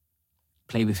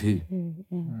 play with who?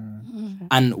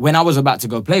 And when I was about to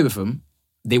go play with them,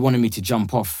 they wanted me to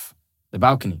jump off the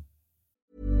balcony.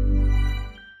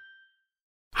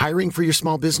 Hiring for your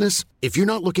small business? If you're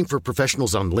not looking for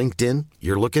professionals on LinkedIn,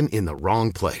 you're looking in the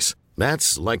wrong place.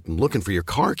 That's like looking for your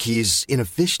car keys in a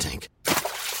fish tank.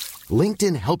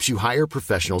 LinkedIn helps you hire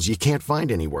professionals you can't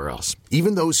find anywhere else,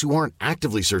 even those who aren't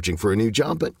actively searching for a new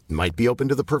job but might be open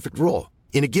to the perfect role.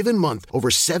 In a given month, over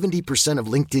 70% of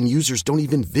LinkedIn users don't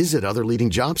even visit other leading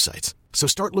job sites. So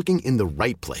start looking in the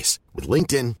right place. With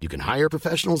LinkedIn, you can hire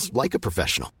professionals like a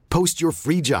professional. Post your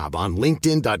free job on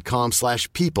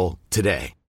linkedin.com/people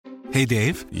today. Hey,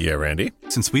 Dave. Yeah, Randy.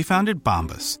 Since we founded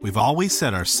Bombas, we've always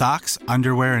said our socks,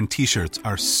 underwear, and T-shirts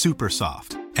are super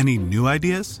soft. Any new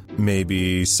ideas?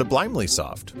 Maybe sublimely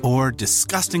soft. Or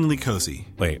disgustingly cozy.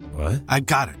 Wait, what? I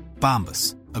got it.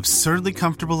 Bombas. Absurdly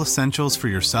comfortable essentials for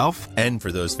yourself and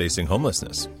for those facing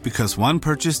homelessness. Because one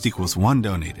purchased equals one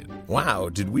donated. Wow,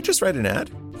 did we just write an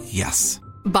ad? Yes.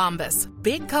 Bombas.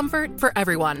 Big comfort for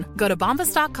everyone. Go to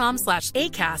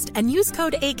bombas.com/ACAST and use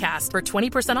code ACAST for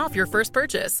 20% off your first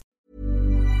purchase.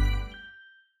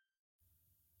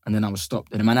 And then I was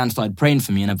stopped. And then my nan started praying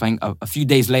for me. And I think a few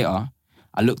days later,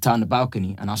 I looked out on the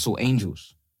balcony and I saw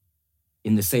angels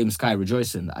in the same sky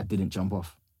rejoicing that I didn't jump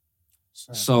off.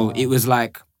 So it was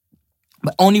like,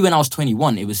 but only when I was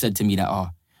 21, it was said to me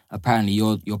that, apparently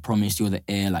you're promised, you're the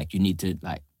heir, like you need to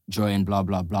like join, blah,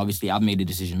 blah, blah. Obviously, I've made a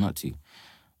decision not to.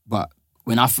 But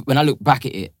when I look back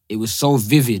at it, it was so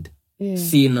vivid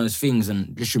seeing those things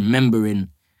and just remembering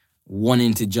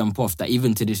wanting to jump off that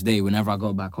even to this day, whenever I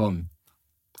go back home,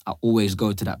 I always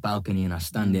go to that balcony and I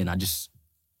stand there and I just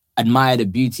admire the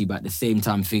beauty, but at the same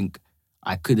time think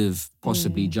I could have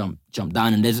possibly jumped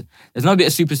down. And there's another bit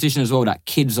of superstition as well that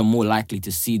kids are more likely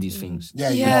to see these things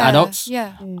than adults.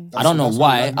 Yeah. I don't know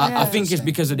why. I think it's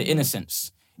because of the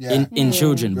innocence in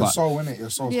children. Your but soul, innit? Your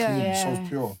soul's clean, your soul's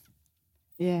pure.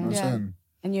 Yeah. You know what I'm saying?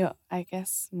 And you're, I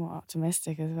guess, more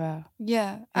optimistic as well.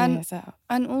 Yeah. And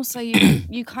also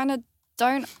you kind of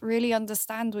don't really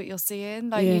understand what you're seeing.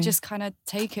 Like you just kind of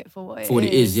take it for what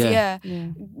it is. Yeah.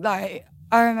 Like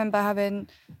I remember having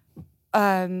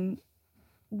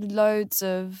loads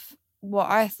of what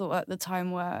I thought at the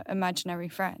time were imaginary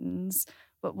friends,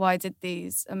 but why did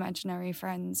these imaginary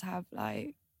friends have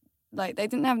like they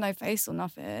didn't have no face or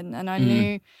nothing, and I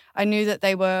knew that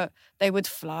they would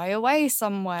fly away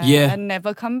somewhere and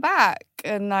never come back,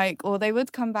 and or they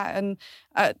would come back, and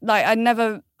I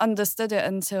never understood it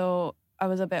until I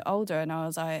was a bit older, and I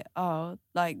was like, oh,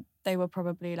 like they were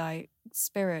probably like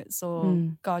spirits or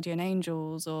guardian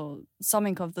angels or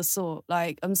something of the sort.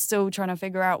 Like I'm still trying to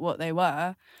figure out what they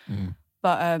were,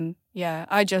 but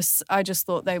I just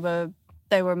thought they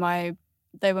were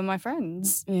my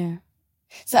friends. Yeah.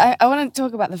 So I want to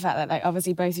talk about the fact that like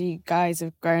obviously both of you guys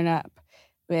have grown up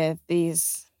with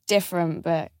these different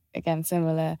but again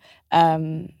similar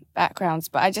backgrounds.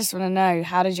 But I just want to know,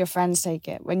 how did your friends take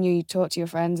it when you talk to your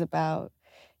friends about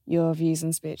your views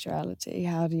on spirituality?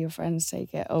 How do your friends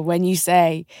take it? Or when you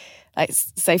say, like,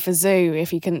 say for Zoo,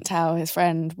 if he couldn't tell his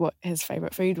friend what his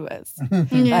favourite food was,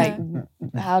 like,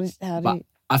 how do you?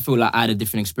 I feel like I had a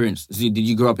different experience. Zoo, did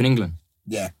you grow up in England?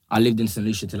 Yeah. I lived in St.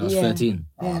 Lucia till I was 13.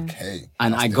 Okay.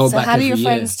 And I go back So how do every your year.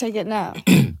 friends take it now?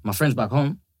 My friends back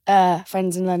home?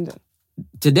 Friends in London.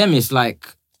 To them, it's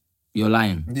like, you're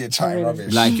lying. Yeah, chatting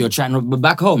rubbish. Like you're chatting, but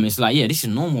back home it's like, yeah, this is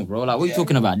normal, bro. Like, what are you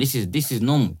talking about? This is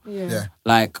normal. Yeah.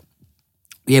 Like,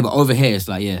 yeah, but over here it's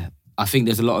like, yeah, I think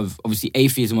there's a lot of, obviously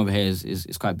atheism over here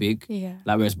is quite big. Yeah.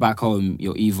 Like, whereas back home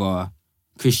you're either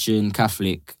Christian,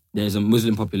 Catholic, there's a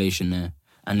Muslim population there,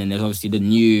 and then there's obviously the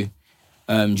new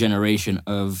generation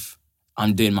of,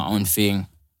 I'm doing my own thing.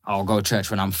 I'll go to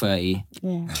church when I'm 30.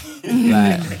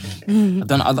 Yeah.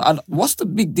 Like, what's the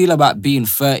big deal about being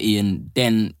 30 and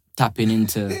then tapping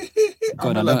into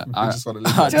God? I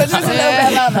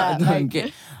don't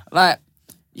get. Like,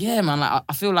 yeah, man. Like,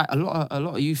 I feel like a lot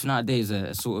of youth nowadays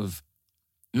are sort of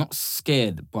not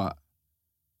scared, but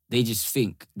they just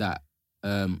think that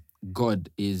God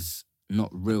is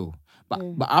not real. But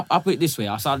I'll put it this way.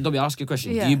 Dobby, I'll ask you a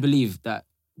question. Yeah. Do you believe that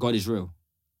God is real?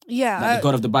 Yeah. Like the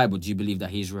God of the Bible, do you believe that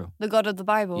he's real? The God of the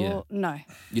Bible? Yeah. No.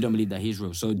 You don't believe that he's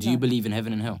real. So do you believe in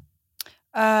heaven and hell?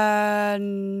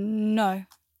 No.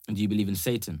 And do you believe in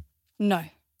Satan? No.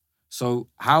 So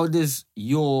how does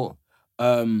your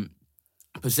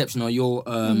perception or your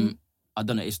I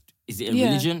don't know, is it a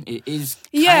religion? It is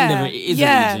kind of a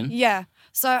religion. Yeah.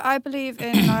 So I believe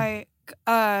in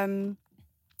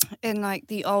like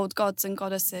the old gods and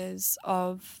goddesses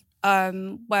of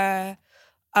where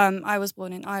I was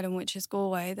born in Ireland, which is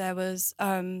Galway. There was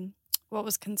what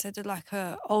was considered like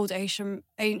a old ancient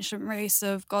race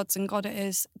of gods and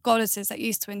goddesses that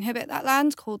used to inhabit that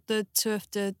land, called the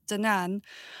Tuatha De Danann,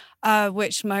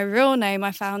 which my real name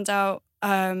I found out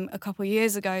a couple of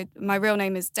years ago. My real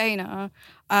name is Dana,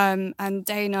 and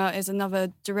Dana is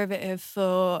another derivative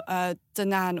for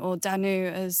Danann or Danu,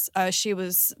 as she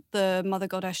was the mother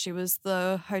goddess. She was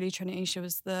the Holy Trinity. She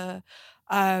was the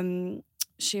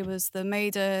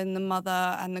maiden, the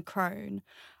mother, and the crone,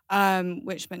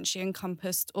 which meant she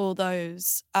encompassed all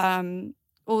those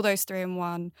three in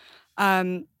one.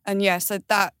 And yeah, so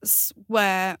that's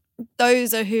where,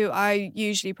 those are who I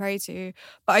usually pray to.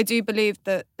 But I do believe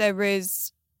that there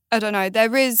is a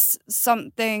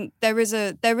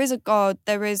God,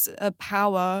 there is a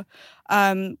power,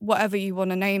 whatever you want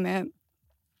to name it.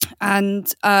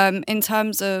 And in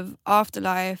terms of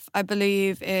afterlife, I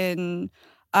believe in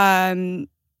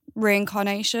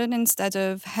reincarnation instead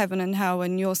of heaven and hell,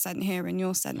 and you're sent here and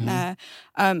you're sent there.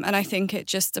 And I think it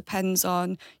just depends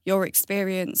on your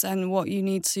experience and what you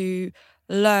need to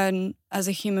learn as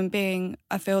a human being.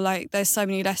 I feel like there's so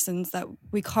many lessons that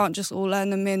we can't just all learn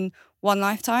them in one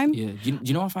lifetime. Yeah. Do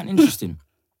you know what I find interesting?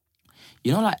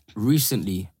 You know, like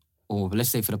recently, or let's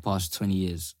say for the past 20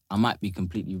 years, I might be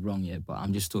completely wrong here, but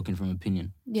I'm just talking from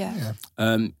opinion. Yeah.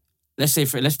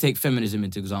 Let's take feminism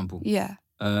into example. Yeah.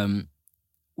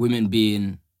 Women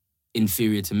being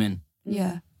inferior to men.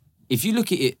 Yeah. If you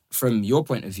look at it from your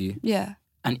point of view, Yeah.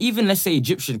 and even let's say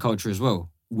Egyptian culture as well,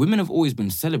 women have always been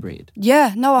celebrated.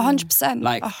 Yeah. No, 100%.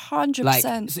 Like 100%. Like,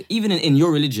 so even in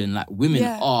your religion, like women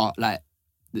are like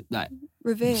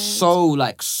revered, so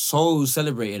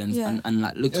celebrated and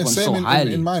like looked upon so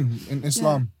highly. In mine, in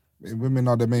Islam, women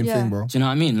are the main thing, bro. Do you know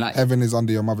what I mean? Like, heaven is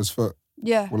under your mother's foot.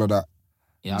 Yeah. All of that.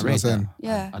 Yeah, I rate that.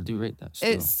 Yeah. I do rate that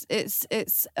still.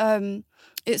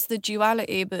 It's the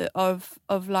duality of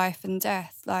life and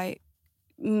death. Like,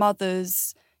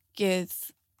 mothers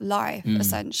give life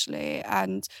essentially,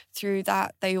 and through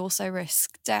that they also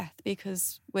risk death,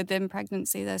 because within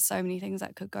pregnancy there's so many things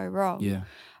that could go wrong. Yeah.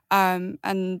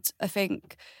 And I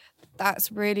think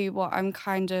that's really what I'm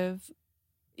kind of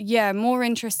more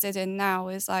interested in now,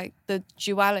 is like the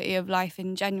duality of life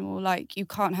in general. Like, you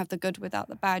can't have the good without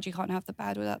the bad, you can't have the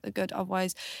bad without the good,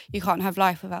 otherwise you can't have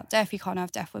life without death, you can't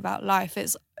have death without life.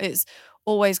 It's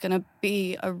always going to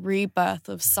be a rebirth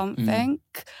of something.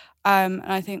 And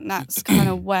I think that's kind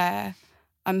of where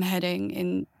I'm heading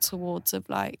in towards, of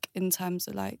like, in terms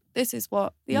of like, this is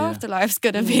what the afterlife's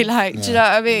going to be like. Do you know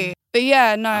what I mean? But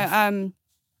yeah, no,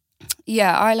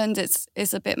 Ireland,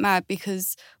 it's a bit mad,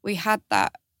 because we had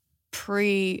that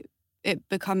pre it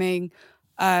becoming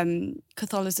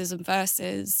Catholicism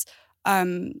versus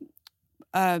the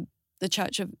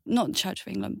Church of, not the Church of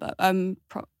England, but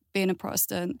being a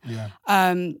Protestant. Yeah.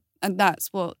 And that's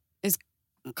what is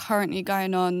currently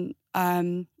going on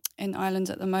in Ireland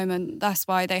at the moment. That's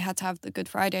why they had to have the Good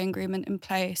Friday Agreement in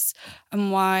place,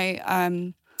 and why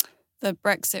the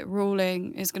Brexit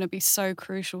ruling is going to be so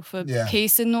crucial for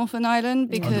peace in Northern Ireland,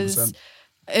 because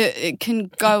it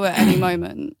can go at any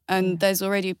moment. And there's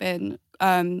already been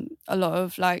a lot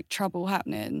of like trouble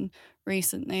happening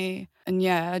recently. And Do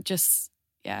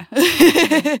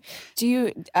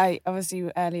you,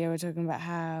 obviously earlier we were talking about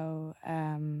how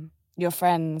your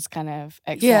friends kind of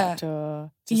accept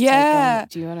or just take on.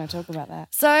 Do you want to talk about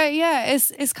that? So yeah,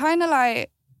 it's kind of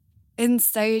like, in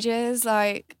stages.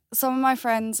 Like some of my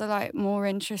friends are like more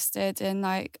interested in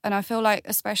like, and I feel like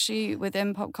especially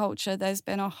within pop culture, there's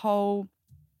been a whole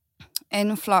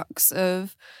influx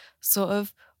of sort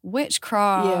of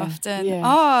witchcraft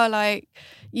like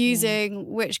using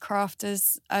witchcraft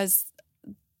as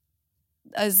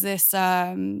this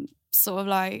sort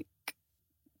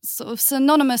of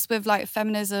synonymous with like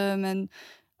feminism and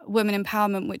women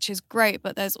empowerment, which is great,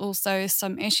 but there's also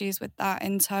some issues with that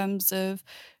in terms of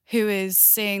who is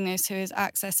seeing this, who is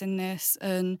accessing this,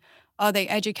 and are they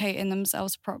educating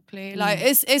themselves properly? Like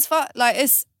it's fun,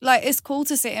 it's cool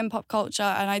to sit in pop culture,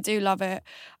 and I do love it,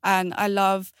 and I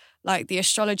love like the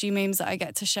astrology memes that I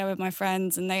get to share with my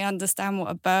friends, and they understand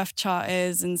what a birth chart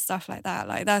is and stuff like that.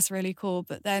 Like that's really cool.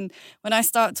 But then when I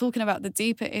start talking about the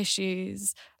deeper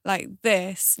issues like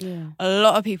this, a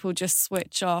lot of people just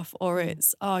switch off, or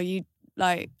it's you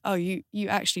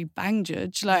actually bang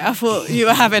judge. Like I thought you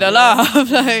were having a laugh.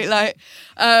 I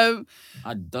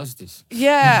does this.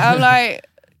 Yeah, I'm like,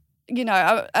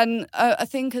 I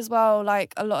think as well,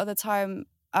 like a lot of the time,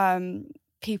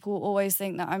 people always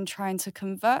think that I'm trying to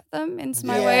convert them into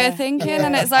my way of thinking.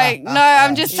 And it's like, no,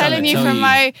 I'm just telling you from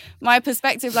my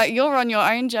perspective, like you're on your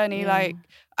own journey. Like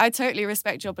I totally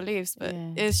respect your beliefs, but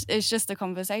it's just a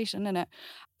conversation, isn't it?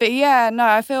 But yeah, no,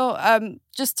 I feel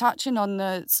just touching on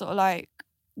the sort of like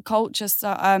culture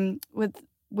stuff, with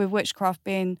witchcraft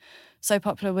being so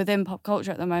popular within pop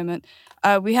culture at the moment,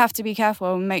 we have to be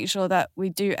careful and make sure that we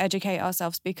do educate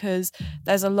ourselves, because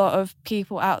there's a lot of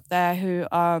people out there who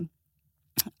are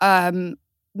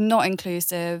not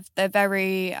inclusive. They're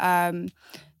very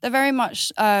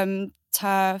much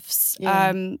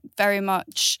TERFs, very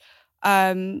much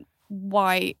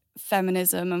white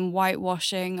feminism and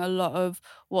whitewashing a lot of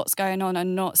what's going on,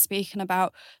 and not speaking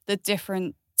about the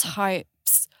different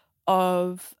types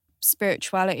of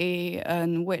spirituality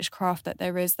and witchcraft that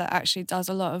there is that actually does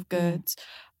a lot of good.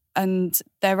 And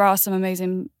there are some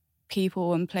amazing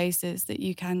people and places that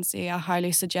you can see. I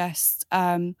highly suggest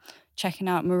checking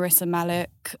out Marissa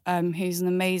Malik, who's an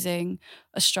amazing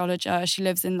astrologer. She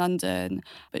lives in London,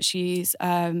 but she's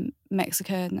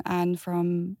Mexican and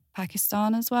from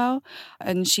Pakistan as well.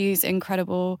 And she's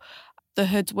incredible. The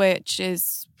Hood Witch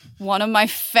is one of my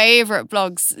favourite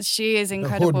blogs. She is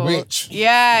incredible. The Hood Witch?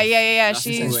 Yeah.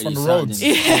 She's She's from the roads.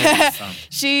 Yeah.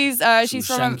 She's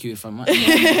from shank you if I'm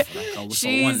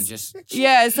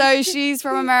so she's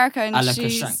from America, and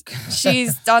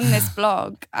she's done this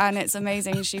blog, and it's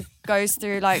amazing. She goes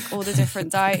through like all the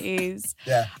different deities.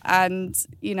 And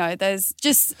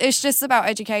it's just about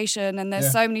education, and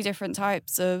there's so many different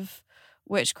types of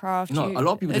witchcraft. A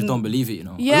lot of people just don't believe it,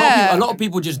 Yeah. A lot of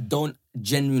people just don't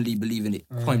genuinely believe in it,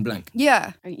 point blank.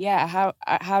 Yeah.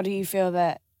 How do you feel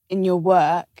that in your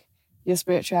work, your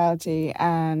spirituality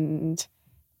and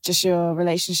just your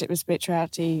relationship with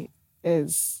spirituality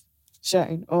is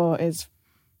shown, or is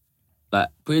like,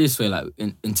 put it this way, like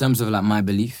in terms of like my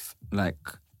belief, like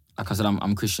I said,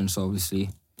 I'm Christian, so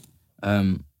obviously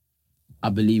I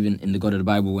believe in the God of the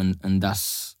Bible, and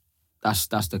that's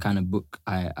the kind of book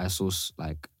I source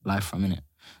like life from, innit?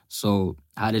 So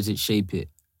how does it shape it?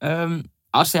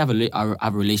 I'll say I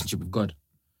have a relationship with God.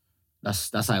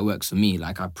 That's how it works for me.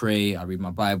 Like I pray, I read my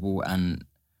Bible, and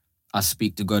I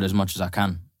speak to God as much as I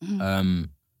can,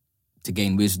 to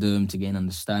gain wisdom, to gain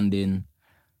understanding,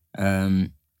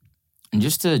 and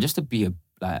just to be a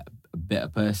better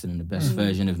person and the best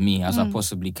version of me as I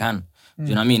possibly can. Do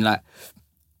you know what I mean? Like,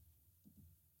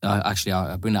 actually,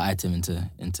 I'll bring that item into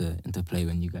play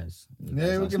when you guys.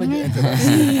 We're gonna get into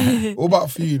that. What about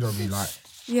for you, Dobby? Like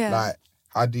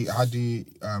how do you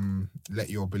let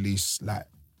your beliefs work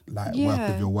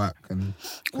with your work? And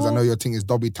because I know your thing is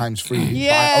Dobby times 3, but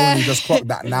I only just clocked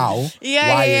that now.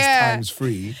 Why is times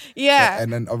 3?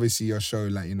 And then obviously your show,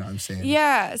 like, you know what I'm saying?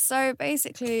 Yeah. So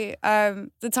basically,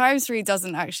 the times 3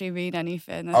 doesn't actually mean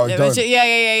anything. Oh, it was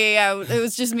It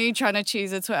was just me trying to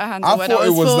choose a Twitter handle when I thought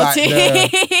was 40.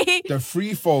 Like the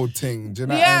threefold thing. Do you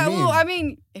know what I mean? Well, I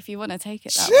mean, if you want to take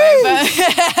it that way.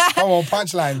 But come on,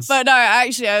 punchlines. But no,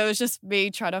 actually, it was just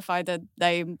me trying to find a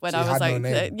name when I was like,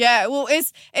 well,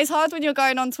 it's hard when you're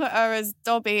going on Twitter as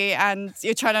Dobby and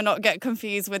you're trying to not get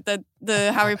confused with the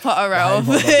Harry Potter elf.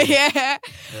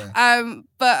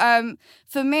 But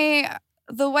for me,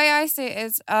 the way I see it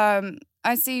is,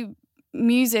 I see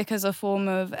music as a form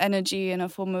of energy and a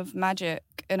form of magic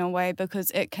in a way, because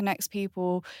it connects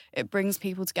people, it brings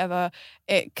people together,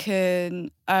 it can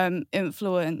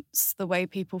influence the way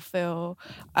people feel,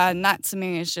 and that to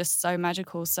me is just so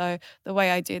magical. So the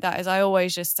way I do that is I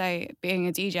always just say, being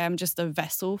a DJ, I'm just a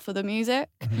vessel for the music.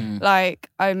 Like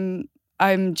I'm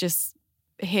just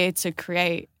here to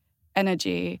create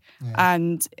energy.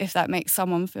 And if that makes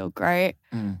someone feel great,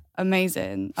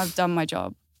 amazing. I've done my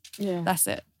job. Yeah. That's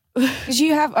it. Because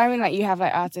you have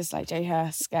artists like J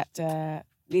Hus, Skepta,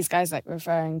 these guys like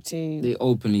referring to... They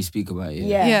openly speak about it.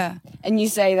 Yeah. And you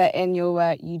say that in your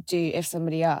work you do if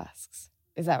somebody asks.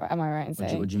 Is that right? Am I right in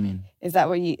saying? What do you mean? Is that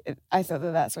what you... I thought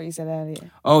that's what you said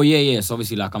earlier. Oh, yeah. So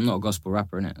obviously, like, I'm not a gospel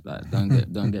rapper, innit? Like,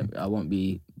 don't get... I won't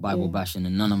be Bible bashing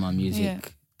in none of my music. Yeah.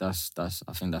 That's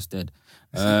I think that's dead.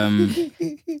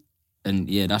 And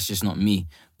yeah, that's just not me.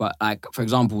 But like, for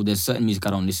example, there's certain music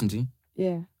I don't listen to.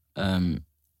 Yeah.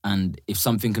 And if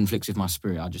something conflicts with my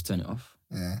spirit, I'll just turn it off.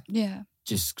 Yeah.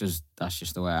 Just because that's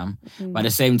just the way I am. But at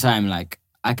the same time, like,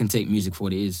 I can take music for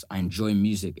what it is. I enjoy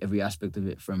music, every aspect of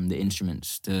it, from the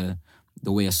instruments to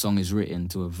the way a song is written,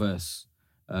 to a verse,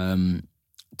 to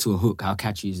a hook, how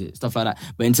catchy is it, stuff like that.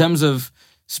 But in terms of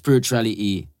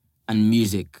spirituality and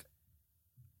music,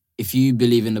 if you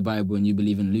believe in the Bible and you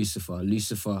believe in Lucifer,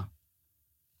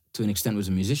 to an extent, was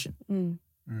a musician.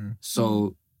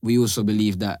 So we also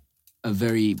believe that a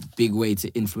very big way to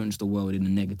influence the world in a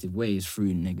negative way is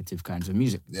through negative kinds of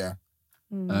music. Yeah.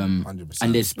 100%.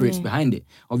 And there's spirits behind it.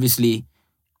 Obviously,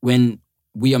 when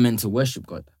we are meant to worship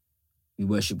God, we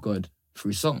worship God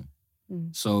through song.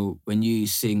 So when you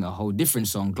sing a whole different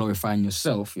song, glorifying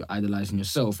yourself, you're idolizing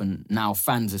yourself, and now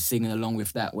fans are singing along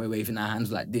with that. We're waving our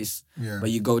hands like this. Yeah. But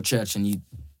you go to church and your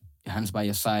hands by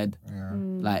your side. Yeah.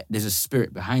 Like, there's a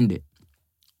spirit behind it.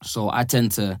 So I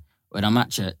tend to, when I'm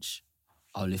at church,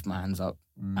 I'll lift my hands up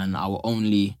and I will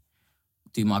only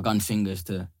do my gun fingers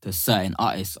to certain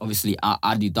artists. Obviously,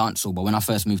 I do dancehall, but when I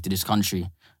first moved to this country,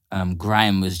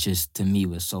 grime was just, to me,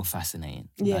 was so fascinating.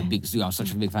 Yeah. Like, I'm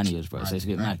such a big fan of yours, bro, so it's a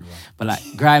bit mad. But like,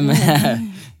 grime,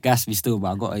 gas me still,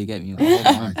 but I got her, you get me?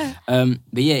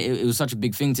 But yeah, it was such a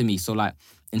big thing to me. So like,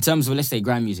 in terms of, let's say,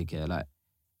 grime music here, like,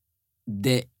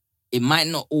 it might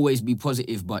not always be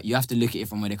positive, but you have to look at it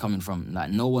from where they're coming from. Like,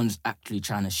 no one's actually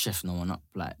trying to chef no one up.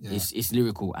 Like, it's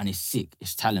lyrical and it's sick,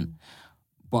 it's talent.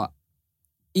 But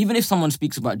even if someone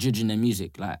speaks about judging their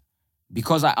music, like,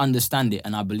 because I understand it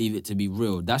and I believe it to be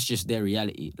real, that's just their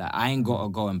reality. Like, I ain't got to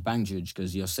go and bang judge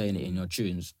because you're saying it in your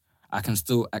tunes. I can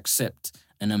still accept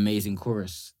an amazing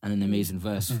chorus and an amazing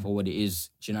verse for what it is.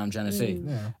 Do you know what I'm trying to say?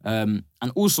 Yeah.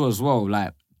 And also as well,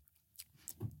 like,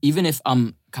 even if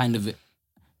I'm kind of...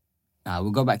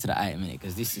 we'll go back to the eye in a minute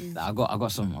because this is, I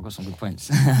got some good points.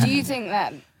 Do you think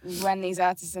that when these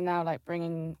artists are now like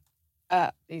bringing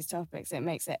up these topics, it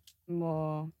makes it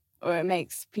more, or it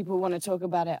makes people want to talk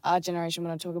about it? Our generation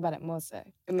want to talk about it more so.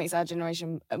 It makes our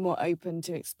generation more open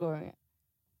to exploring it.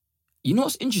 You know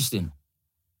what's interesting?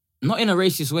 Not in a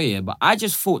racist way, but I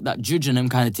just thought that judging them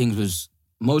kind of things was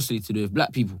mostly to do with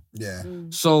black people. Yeah.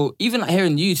 So even like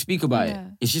hearing you speak about it,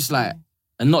 it's just like.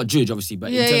 And not judge, obviously,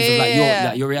 but in terms of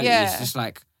like your reality, it's just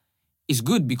like, it's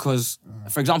good because,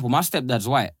 for example, my stepdad's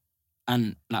white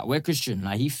and like we're Christian.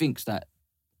 Like, he thinks that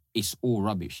it's all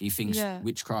rubbish. He thinks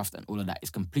witchcraft and all of that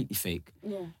is completely fake.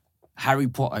 Yeah. Harry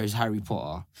Potter is Harry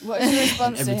Potter. What is your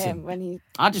response to him when he...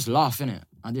 I just laugh, innit?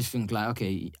 I just think like,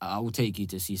 okay, I will take you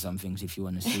to see some things if you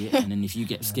want to see it. And then if you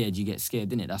get scared, you get scared,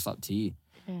 innit? That's up to you.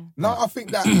 Yeah. No, I think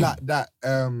that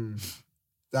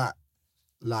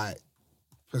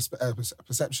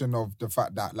perception of the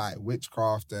fact that like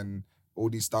witchcraft and all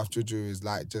these stuff, juju, is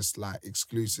like just like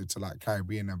exclusive to like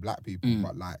Caribbean and black people,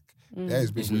 but like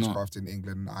there's been witchcraft in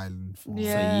England and Ireland for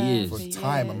years. For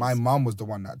time. And my mum was the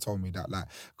one that told me that, like,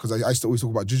 because I used to always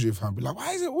talk about juju with her and be like,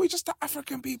 why is it always just the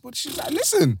African people? She's like,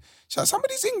 listen, some of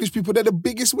these English people, they're the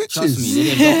biggest witches. Trust me,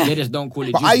 they just don't call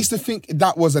it But juju. I used to think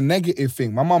that was a negative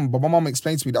thing. My mum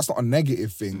explained to me that's not a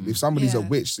negative thing. If somebody's a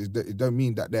witch, it don't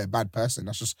mean that they're a bad person.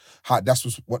 That's just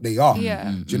what they are.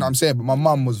 Yeah. Do you know what I'm saying? But my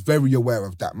mum was very aware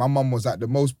of that. My mum was like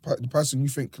the person you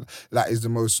think like is the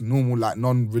most normal, like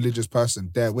non-religious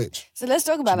person, they're a witch. So let's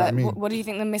talk about Do you know what I mean? What do you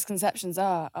think the misconceptions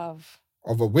are of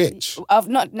a witch? Of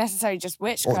not necessarily just Or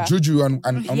witchcraft. juju and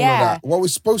all of that. What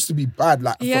was supposed to be bad,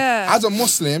 like as a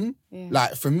Muslim,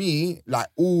 like for me, like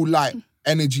all like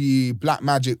energy, black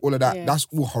magic, all of that, that's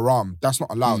all haram. That's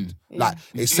not allowed. Like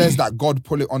it says that God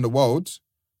put it on the world.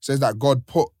 Says that God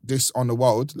put this on the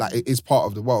world, like it is part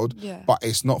of the world, but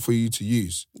it's not for you to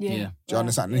use. Do you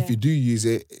understand? And if you do use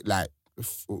it, like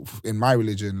in my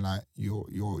religion, like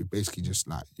you're basically just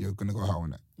like you're gonna go hell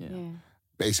on it.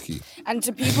 Basically. And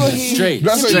to people who Straight.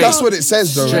 That's what it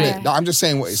says though. Straight. Innit? I'm just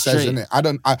saying what it says, innit?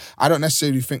 I don't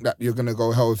necessarily think that you're gonna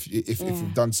go hell if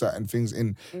you've done certain things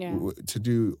to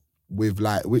do with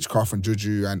like witchcraft and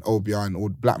juju and obia and all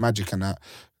black magic and that,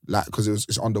 like because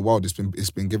it's on the world.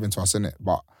 It's been given to us, innit?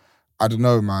 But I don't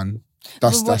know, man.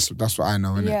 That's what I know,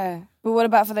 innit? Yeah. But what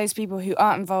about for those people who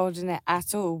aren't involved in it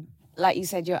at all? like you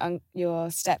said, your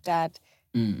stepdad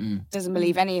doesn't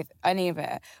believe any of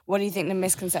it. What do you think the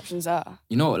misconceptions are?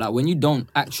 You know, like when you don't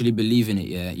actually believe in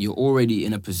it, you're already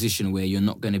in a position where you're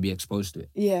not going to be exposed to it.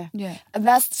 Yeah. And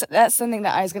that's something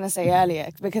that I was going to say earlier,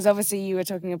 because obviously you were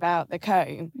talking about the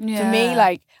comb. For me,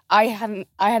 like I hadn't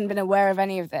been aware of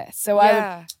any of this, so I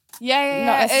would.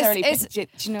 Not necessarily. Do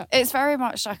you know? It's very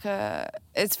much like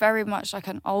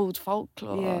an old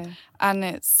folklore, and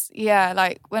it's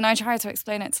like when I try to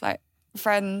explain it to like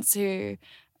friends who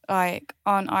like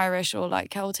aren't Irish or like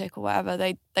Celtic or whatever,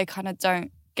 they kind of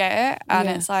don't get it, and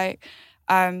it's like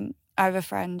I have a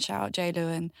friend, shout out Jay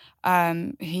Lewin,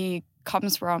 he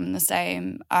comes from the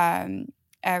same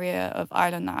area of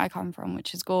Ireland that I come from,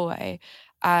 which is Galway.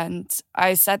 And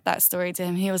I said that story to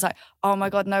him. He was like, "Oh my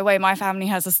God, no way! My family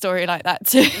has a story like that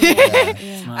too."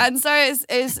 And so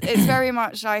it's very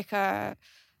much like a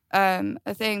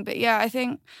thing. But yeah, I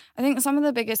think some of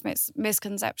the biggest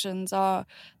misconceptions are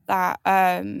that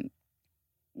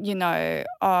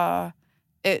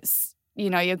it's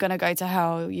you're gonna go to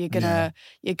hell. You're gonna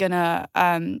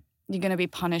be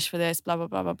punished for this. Blah blah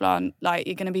blah blah blah. And, like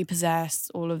you're gonna be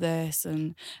possessed. All of this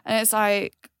and it's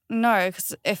like. No,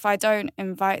 because if I don't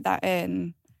invite that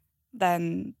in,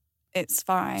 then it's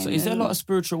fine. So is there a lot of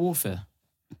spiritual warfare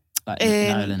like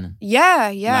in Ireland?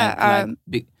 Yeah.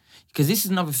 Because this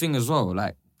is another thing as well.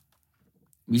 Like,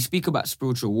 we speak about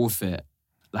spiritual warfare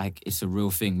like it's a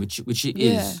real thing, which it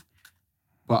is.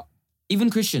 But even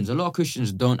Christians, a lot of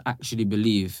Christians don't actually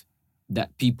believe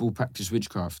that people practice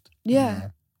witchcraft. Yeah.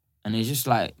 And it's just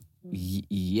like,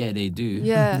 yeah, they do.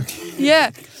 Yeah.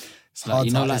 It's hard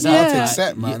to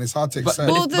accept, man. It's hard to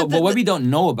accept. But when we don't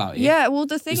know about it,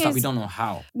 the thing is, like we don't know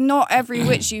how. Not every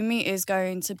witch you meet is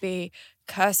going to be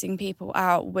cursing people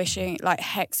out, wishing, like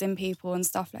hexing people and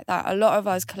stuff like that. A lot of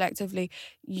us collectively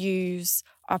use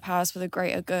our powers for the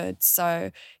greater good.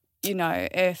 So,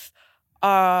 if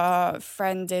our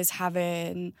friend is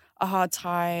having a hard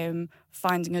time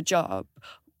finding a job,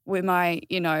 we might,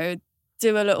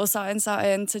 do a little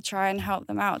something to try and help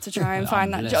them out, to try and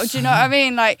find that job. Do you know what I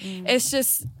mean? Like, it's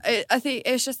just, I think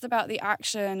it's just about the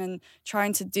action and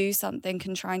trying to do something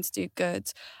and trying to do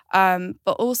good.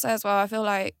 But also as well, I feel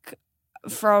like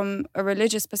from a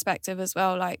religious perspective as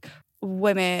well, like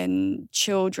women,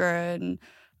 children,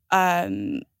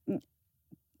 like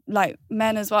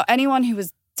men as well, anyone who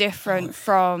was different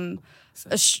from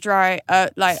a straight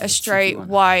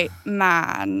white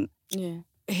man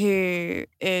who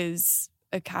is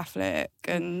a Catholic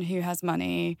and who has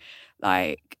money,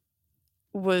 like,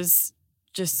 was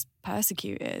just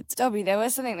persecuted. Dobby, there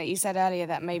was something that you said earlier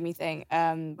that made me think,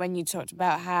 when you talked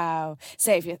about how,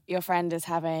 say if your friend is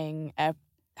having a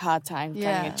hard time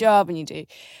finding a job and you do,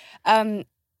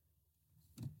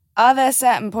 are there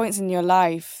certain points in your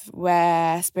life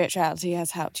where spirituality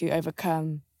has helped you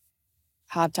overcome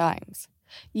hard times?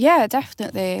 Yeah,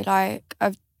 definitely. Like,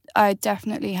 I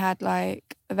definitely had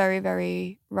like a very,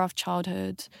 very rough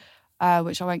childhood,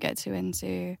 which I won't get too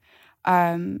into.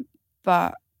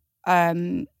 But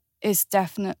it's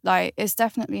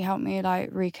definitely helped me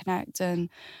like reconnect and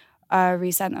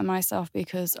recenter myself,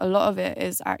 because a lot of it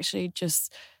is actually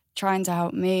just trying to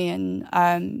help me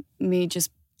and me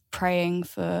just praying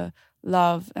for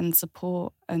love and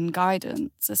support and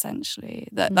guidance, essentially.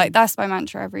 That's my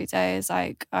mantra every day, is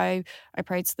like I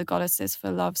pray to the goddesses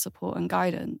for love, support and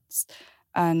guidance.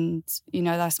 And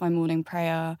that's my morning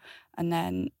prayer. And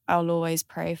then I'll always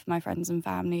pray for my friends and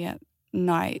family at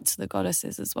night to the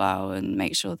goddesses as well, and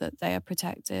make sure that they are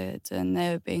protected and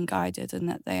they're being guided and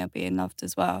that they are being loved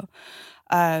as well.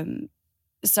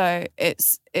 So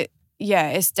it's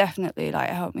definitely like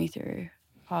helped me through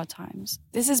hard times.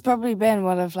 This has probably been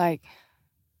one of like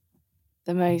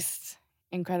the most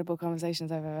incredible conversations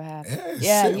I've ever had.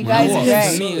 You guys are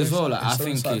great. For me as well, like, I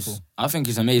think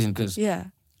it's amazing because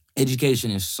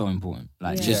education is so important.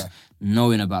 Like just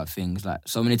knowing about things. Like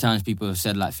so many times people have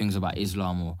said like things about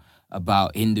Islam or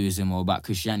about Hinduism or about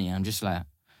Christianity. And I'm just like,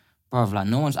 bruv, like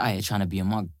no one's out here trying to be a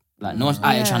mug. Like no one's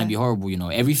out here trying to be horrible,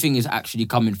 Everything is actually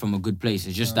coming from a good place.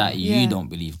 It's just that you don't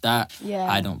believe that.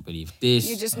 I don't believe this.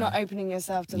 You're just not opening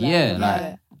yourself to learn about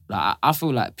it. Like I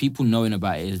feel like people knowing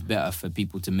about it is better for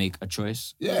people to make a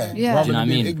choice. Rather Do you know than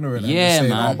being ignorant and man.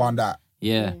 saying, "Oh, on that."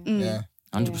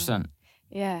 100%.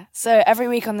 Yeah. So every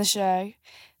week on the show,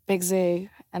 Big Zoo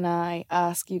and I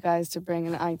ask you guys to bring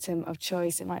an item of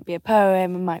choice. It might be a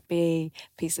poem, it might be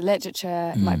a piece of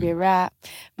literature, it might be a rap, it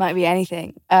might be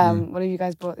anything. What have you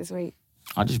guys brought this week?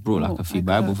 I just brought like a few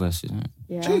Bible verses. Man.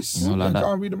 Yeah. Jeez, like that.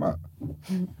 Go and read them out.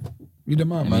 Read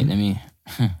them out, man. Let me.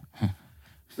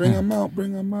 Bring them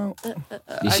out.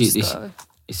 This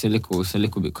it's a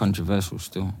little bit controversial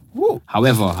still.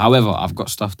 However, I've got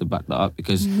stuff to back that up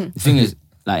because the thing is,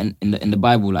 like in the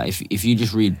Bible, like if you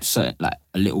just read certain, like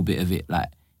a little bit of it, like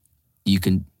it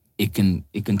can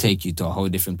take you to a whole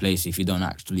different place if you don't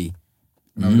actually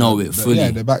know it fully.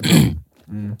 Yeah, the background.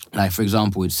 Like, for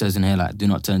example, it says in here, like, do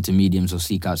not turn to mediums or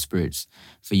seek out spirits,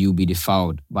 for you'll be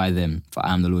defiled by them, for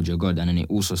I am the Lord your God. And then it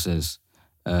also says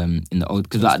in the Old,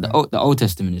 because like the Old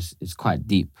Testament is quite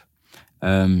deep.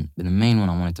 But the main one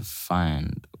I wanted to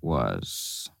find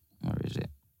was, where is it?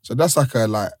 So that's like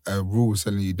a rule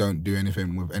telling you don't do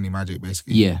anything with any magic,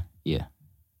 basically. Yeah.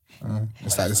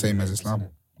 It's like the same as Islam.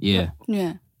 Yeah.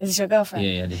 Is this your girlfriend?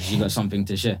 Yeah. You got something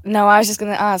to share? No, I was just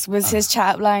going to ask, was his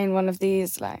chat line one of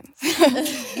these lines?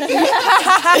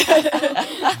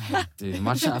 Dude,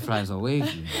 my chat flies are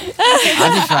wavy.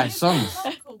 I just write songs.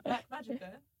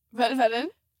 Pardon?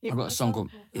 I got a song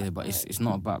called, but it's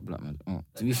not about black magic. Oh,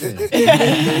 to be fair.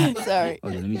 Sorry.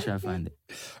 Hold on, let me try to find it.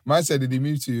 Man said, did he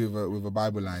move to you with a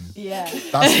Bible line? Yeah.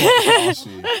 That's what I asked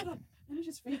you.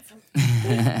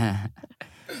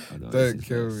 Hold on, Don't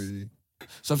kill me.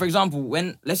 So, for example,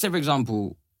 let's say,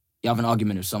 you have an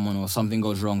argument with someone or something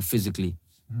goes wrong physically,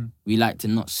 we like to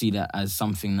not see that as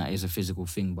something that is a physical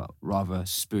thing, but rather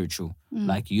spiritual.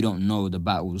 Like, you don't know the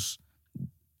battles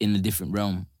in a different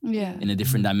realm, in a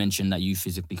different dimension that you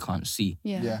physically can't see.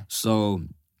 Yeah. So,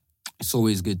 it's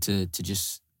always good to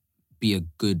just be a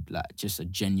good, like, just a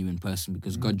genuine person,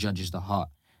 because God judges the heart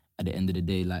at the end of the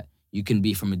day. Like, you can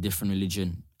be from a different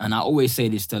religion. And I always say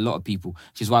this to a lot of people,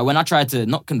 which is why when I try to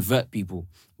not convert people,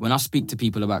 when I speak to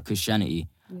people about Christianity,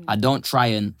 I don't try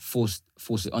and force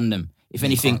it on them. If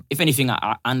anything,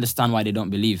 I understand why they don't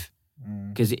believe,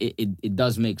 because it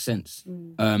does make sense.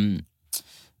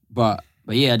 But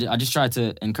yeah, I just try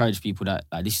to encourage people that,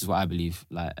 like, this is what I believe,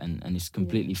 like, and it's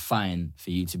completely fine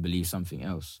for you to believe something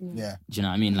else. Yeah. Do you know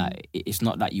what I mean? Like, it's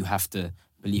not that you have to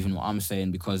believe in what I'm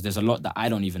saying, because there's a lot that I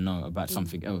don't even know about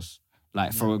something else.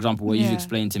 Like, for example, what you've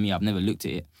explained to me, I've never looked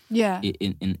at it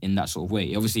in that sort of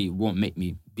way. Obviously, it won't make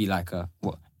me be like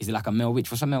what is it, like a male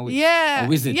witch? What's a male witch? Yeah. A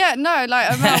wizard? Yeah, no,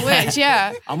 like a male witch,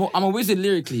 yeah. I'm a wizard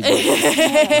lyrically.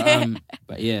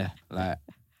 But yeah, like...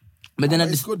 But then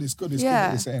it's good that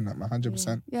you're saying that, man,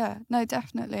 100%. Yeah, no,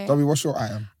 definitely. Dobby, what's your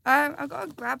item? I've got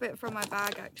to grab it from my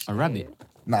bag, actually. A rabbit?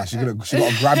 Nah, she got to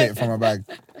grab it from her bag.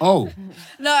 Oh.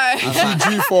 No. She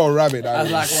drew for a rabbit. I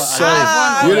was like, what?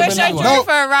 I wish I drew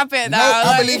for a rabbit now. No,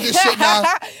 I believe this shit now.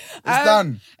 It's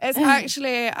done. It's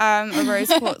actually a rose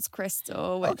quartz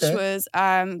crystal, which was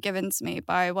given to me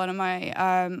by one of my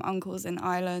uncles in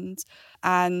Ireland.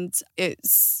 And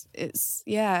it's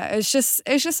just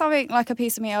something like a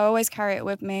piece of me. I always carry it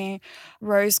with me.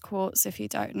 Rose quartz, if you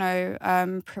don't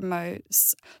know,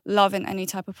 promotes love in any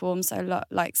type of form. So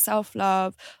like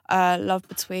self-love, love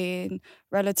between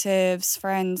relatives,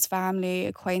 friends, family,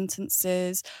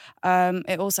 acquaintances.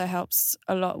 It also helps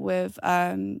a lot with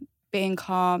being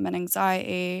calm and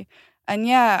anxiety. And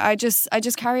yeah, I just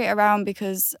carry it around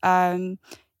because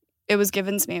it was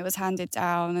given to me, it was handed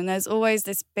down. And there's always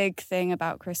this big thing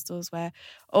about crystals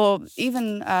or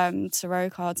even tarot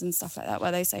cards and stuff like that,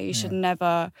 where they say you should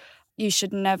never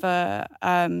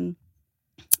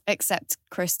accept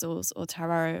crystals or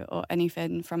tarot or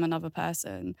anything from another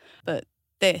person. But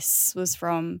this was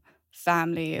from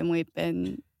family, and we've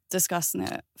been discussing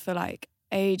it for like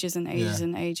ages and ages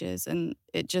and ages. And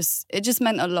it just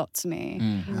meant a lot to me,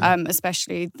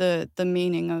 especially the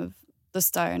meaning of the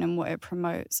stone and what it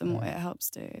promotes and what it helps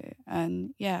do.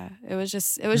 And yeah, it was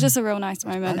just a real nice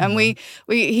moment. And we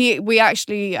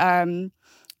actually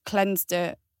cleansed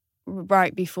it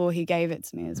right before he gave it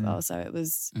to me as well, so it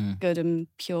was good and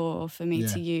pure for me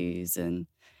to use. And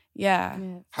yeah.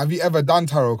 Have you ever done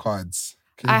tarot cards?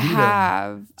 I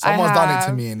have. Someone's done it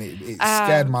to me, and it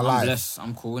scared my life. I'm blessed.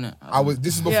 I'm cool, innit?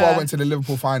 This is before I went to the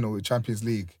Liverpool final with Champions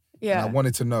League. Yeah. And I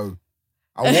wanted to know.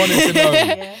 I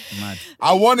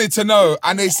wanted to know.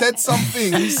 And they said some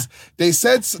things. They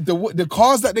said the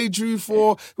cards that they drew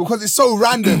for, because it's so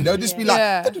random. They'll just be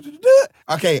like,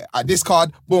 okay, this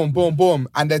card, boom, boom, boom.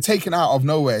 And they're taken out of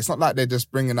nowhere. It's not like they're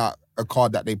just bringing out a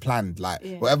card that they planned. Like,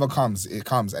 whatever comes, it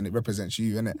comes, and it represents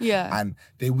you, innit? Yeah. And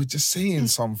they were just saying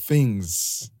some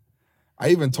things. I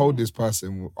even told this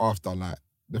person after, like,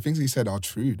 the things he said are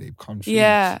true. They've come true.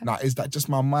 Yeah. Now, is that just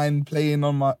my mind playing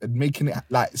on making it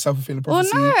like self-fulfilling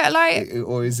prophecy? Well, no, like,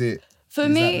 or is it? For is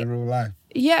me, that the real life?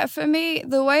 Yeah, for me,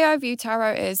 the way I view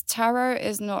tarot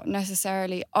is not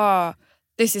necessarily,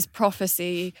 this is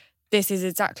prophecy, this is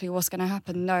exactly what's going to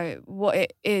happen. No, what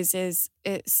it is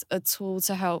it's a tool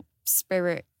to help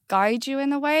spirit guide you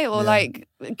in a way, or like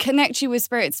connect you with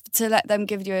spirits to let them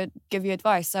give you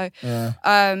advice. So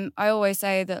I always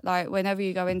say that, like, whenever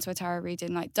you go into a tarot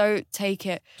reading, like, don't take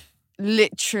it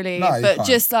literally, but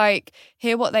just like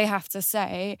hear what they have to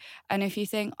say. And if you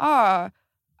think, oh,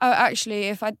 actually,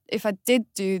 if I did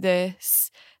do this,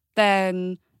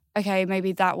 then okay,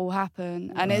 maybe that will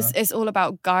happen. And it's all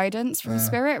about guidance from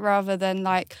spirit rather than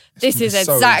like, this is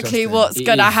exactly what's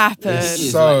going to happen.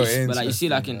 It's so interesting. But like, you see,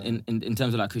 like in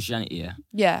terms of like Christianity,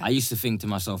 I used to think to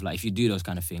myself, like, if you do those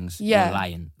kind of things, you're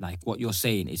lying. Like, what you're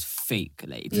saying is fake.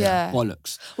 Like, it's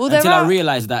bollocks. Well, until I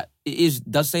realized that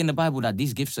does say in the Bible that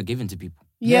these gifts are given to people.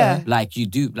 Yeah. Like, you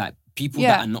do, like, people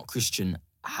that are not Christian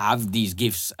have these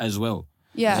gifts as well.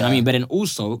 Yeah. You know what I mean? But then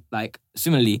also, like,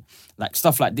 similarly, like,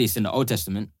 stuff like this in the Old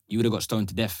Testament, you would have got stoned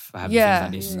to death for having things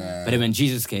like this. Yeah. But then when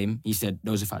Jesus came, he said,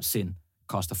 those without sin,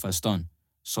 cast the first stone.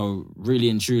 So really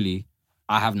and truly,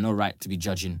 I have no right to be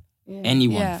judging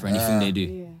anyone for anything they do.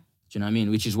 Yeah. Do you know what I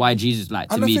mean? Which is why Jesus, like,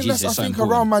 to me, Jesus is so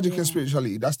important. around magic and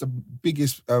spirituality, that's the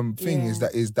biggest thing is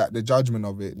that the judgment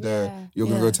of it. You're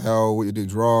gonna go to hell. What you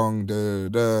did wrong.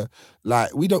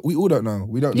 Like, we all don't know.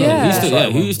 We don't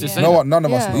know. Who used to say that? No one, none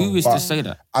of us know. Who used to say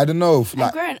that? I don't know.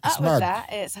 Like, growing up with that,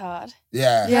 it's hard.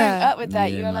 Yeah. Growing up with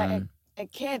that, you're like a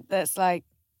kid that's like.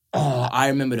 Oh, I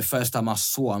remember the first time I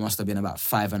swore. I must have been about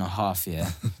 5.5.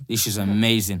 Yeah, this was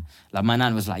amazing. Like, my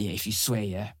nan was like, "Yeah, if you swear,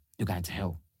 you're going to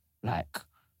hell." Like,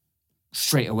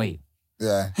 straight away.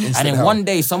 Yeah. And then one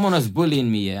day, someone was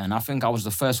bullying me, and I think I was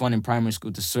the first one in primary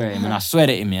school to swear at him, and I swear at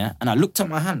him, and I looked at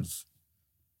my hands.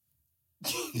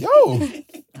 Yo,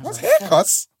 what's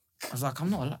haircuts? I was like, I'm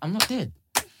not dead.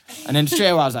 And then straight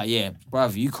away I was like, yeah,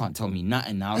 bruv, you can't tell me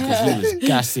nothing now because you was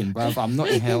gassing, bruv. I'm not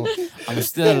in hell. I'm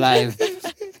still alive.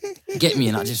 Get me.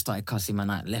 And I just started cussing my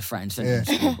night left, right, and centre in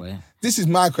school, boy. This is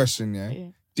my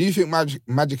question, Do you think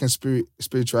magic and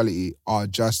spirituality are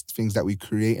just things that we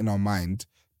create in our mind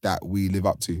that we live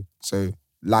up to? So,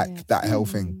 like that hell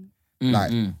thing,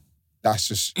 like that's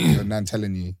just your nan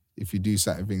telling you if you do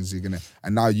certain things, you're gonna.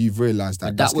 And now you've realised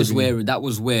that. That was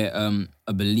where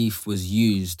a belief was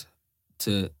used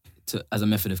to as a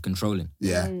method of controlling.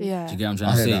 Yeah. Do you get what I'm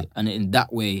trying to say? That. And in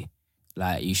that way,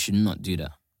 like, you should not do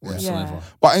that whatsoever. Yeah.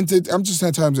 But I'm just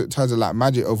in terms of like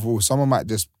magic overall, someone might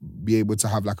just be able to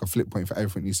have like a flip point for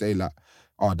everything you say, like,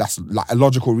 oh, that's like a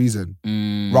logical reason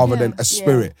rather than a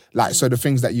spirit. Like, so the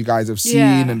things that you guys have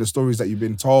seen and the stories that you've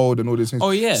been told and all these things.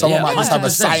 Oh, yeah. Someone might just have a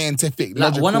scientific, like,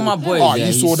 logical... One of my boys,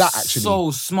 you saw that actually.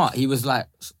 So smart. He was like,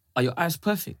 are your eyes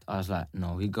perfect? I was like,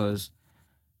 no. He goes,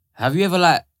 have you ever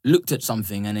like looked at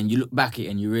something and then you look back at it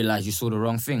and you realise you saw the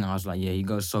wrong thing? I was like, yeah. He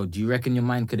goes, so do you reckon your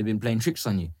mind could have been playing tricks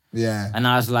on you? Yeah. And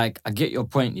I was like, I get your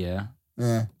point, yeah.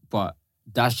 But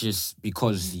that's just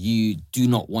because you do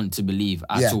not want to believe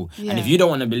at all. Yeah. And if you don't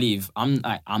want to believe, I'm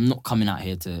not coming out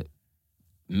here to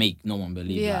make no one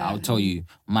believe. Like, I'll tell you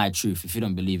my truth. If you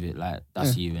don't believe it, like,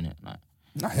 that's you, innit? Like,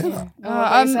 I hear that.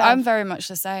 I'm very much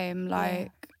the same.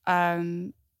 Like,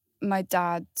 my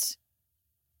dad,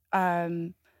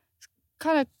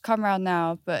 kind of come around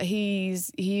now, but he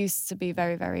used to be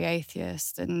very, very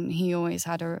atheist, and he always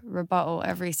had a rebuttal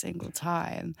every single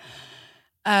time.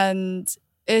 And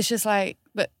it's just like,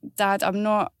 but Dad, I'm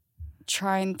not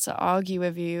trying to argue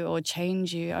with you or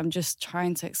change you. I'm just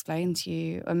trying to explain to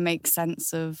you and make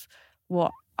sense of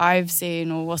what I've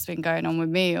seen or what's been going on with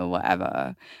me or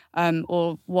whatever,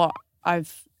 or what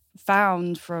I've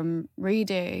found from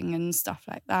reading and stuff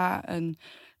like that. And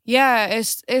yeah,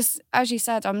 it's as you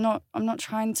said, I'm not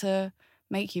trying to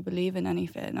make you believe in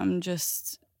anything. I'm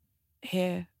just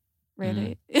here,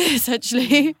 really,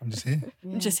 essentially. I'm just here.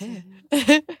 I'm just here.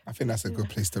 I think that's a good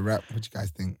place to wrap. What do you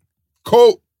guys think?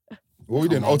 Cool. What are we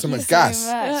doing? Ultimate Gas.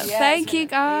 Thank you,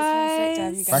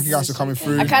 guys. Thank you guys for coming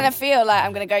through. I kind of feel like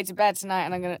I'm going to go to bed tonight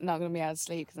and I'm not going to be able to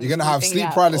sleep. You're going to have sleep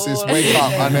paralysis, wake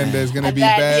up, and then there's going to be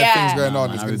bare things going on.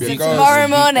 There's going to be a ghost. Tomorrow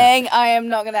morning, I am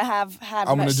not going to have had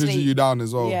I'm going to judge you down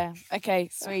as well. Yeah. Okay,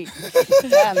 sweet.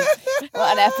 Damn.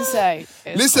 What an episode.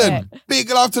 Listen, big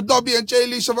love to Dobby and Jay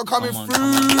Leisha for coming through.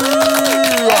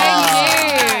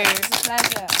 Thank you. It's a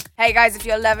pleasure. Hey guys, if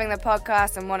you're loving the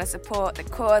podcast and want to support the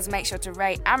cause, make sure to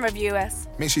rate and review us.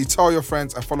 Make sure you tell your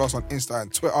friends and follow us on Insta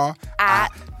and Twitter at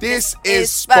This Is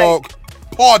Spoke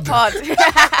Pod.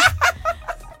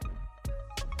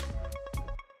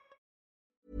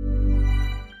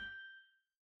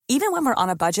 Even when we're on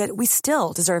a budget, we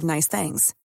still deserve nice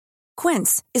things.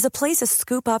 Quince is a place to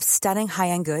scoop up stunning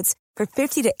high-end goods for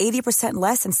 50 to 80%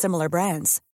 less than similar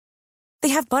brands. They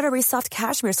have buttery soft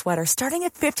cashmere sweaters starting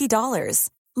at $50,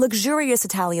 luxurious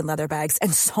Italian leather bags,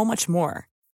 and so much more.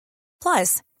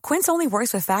 Plus, Quince only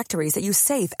works with factories that use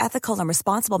safe, ethical, and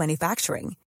responsible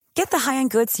manufacturing. Get the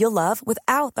high-end goods you'll love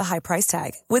without the high price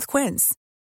tag with Quince.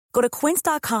 Go to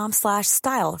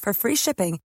quince.com/style for free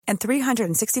shipping and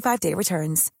 365-day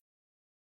returns.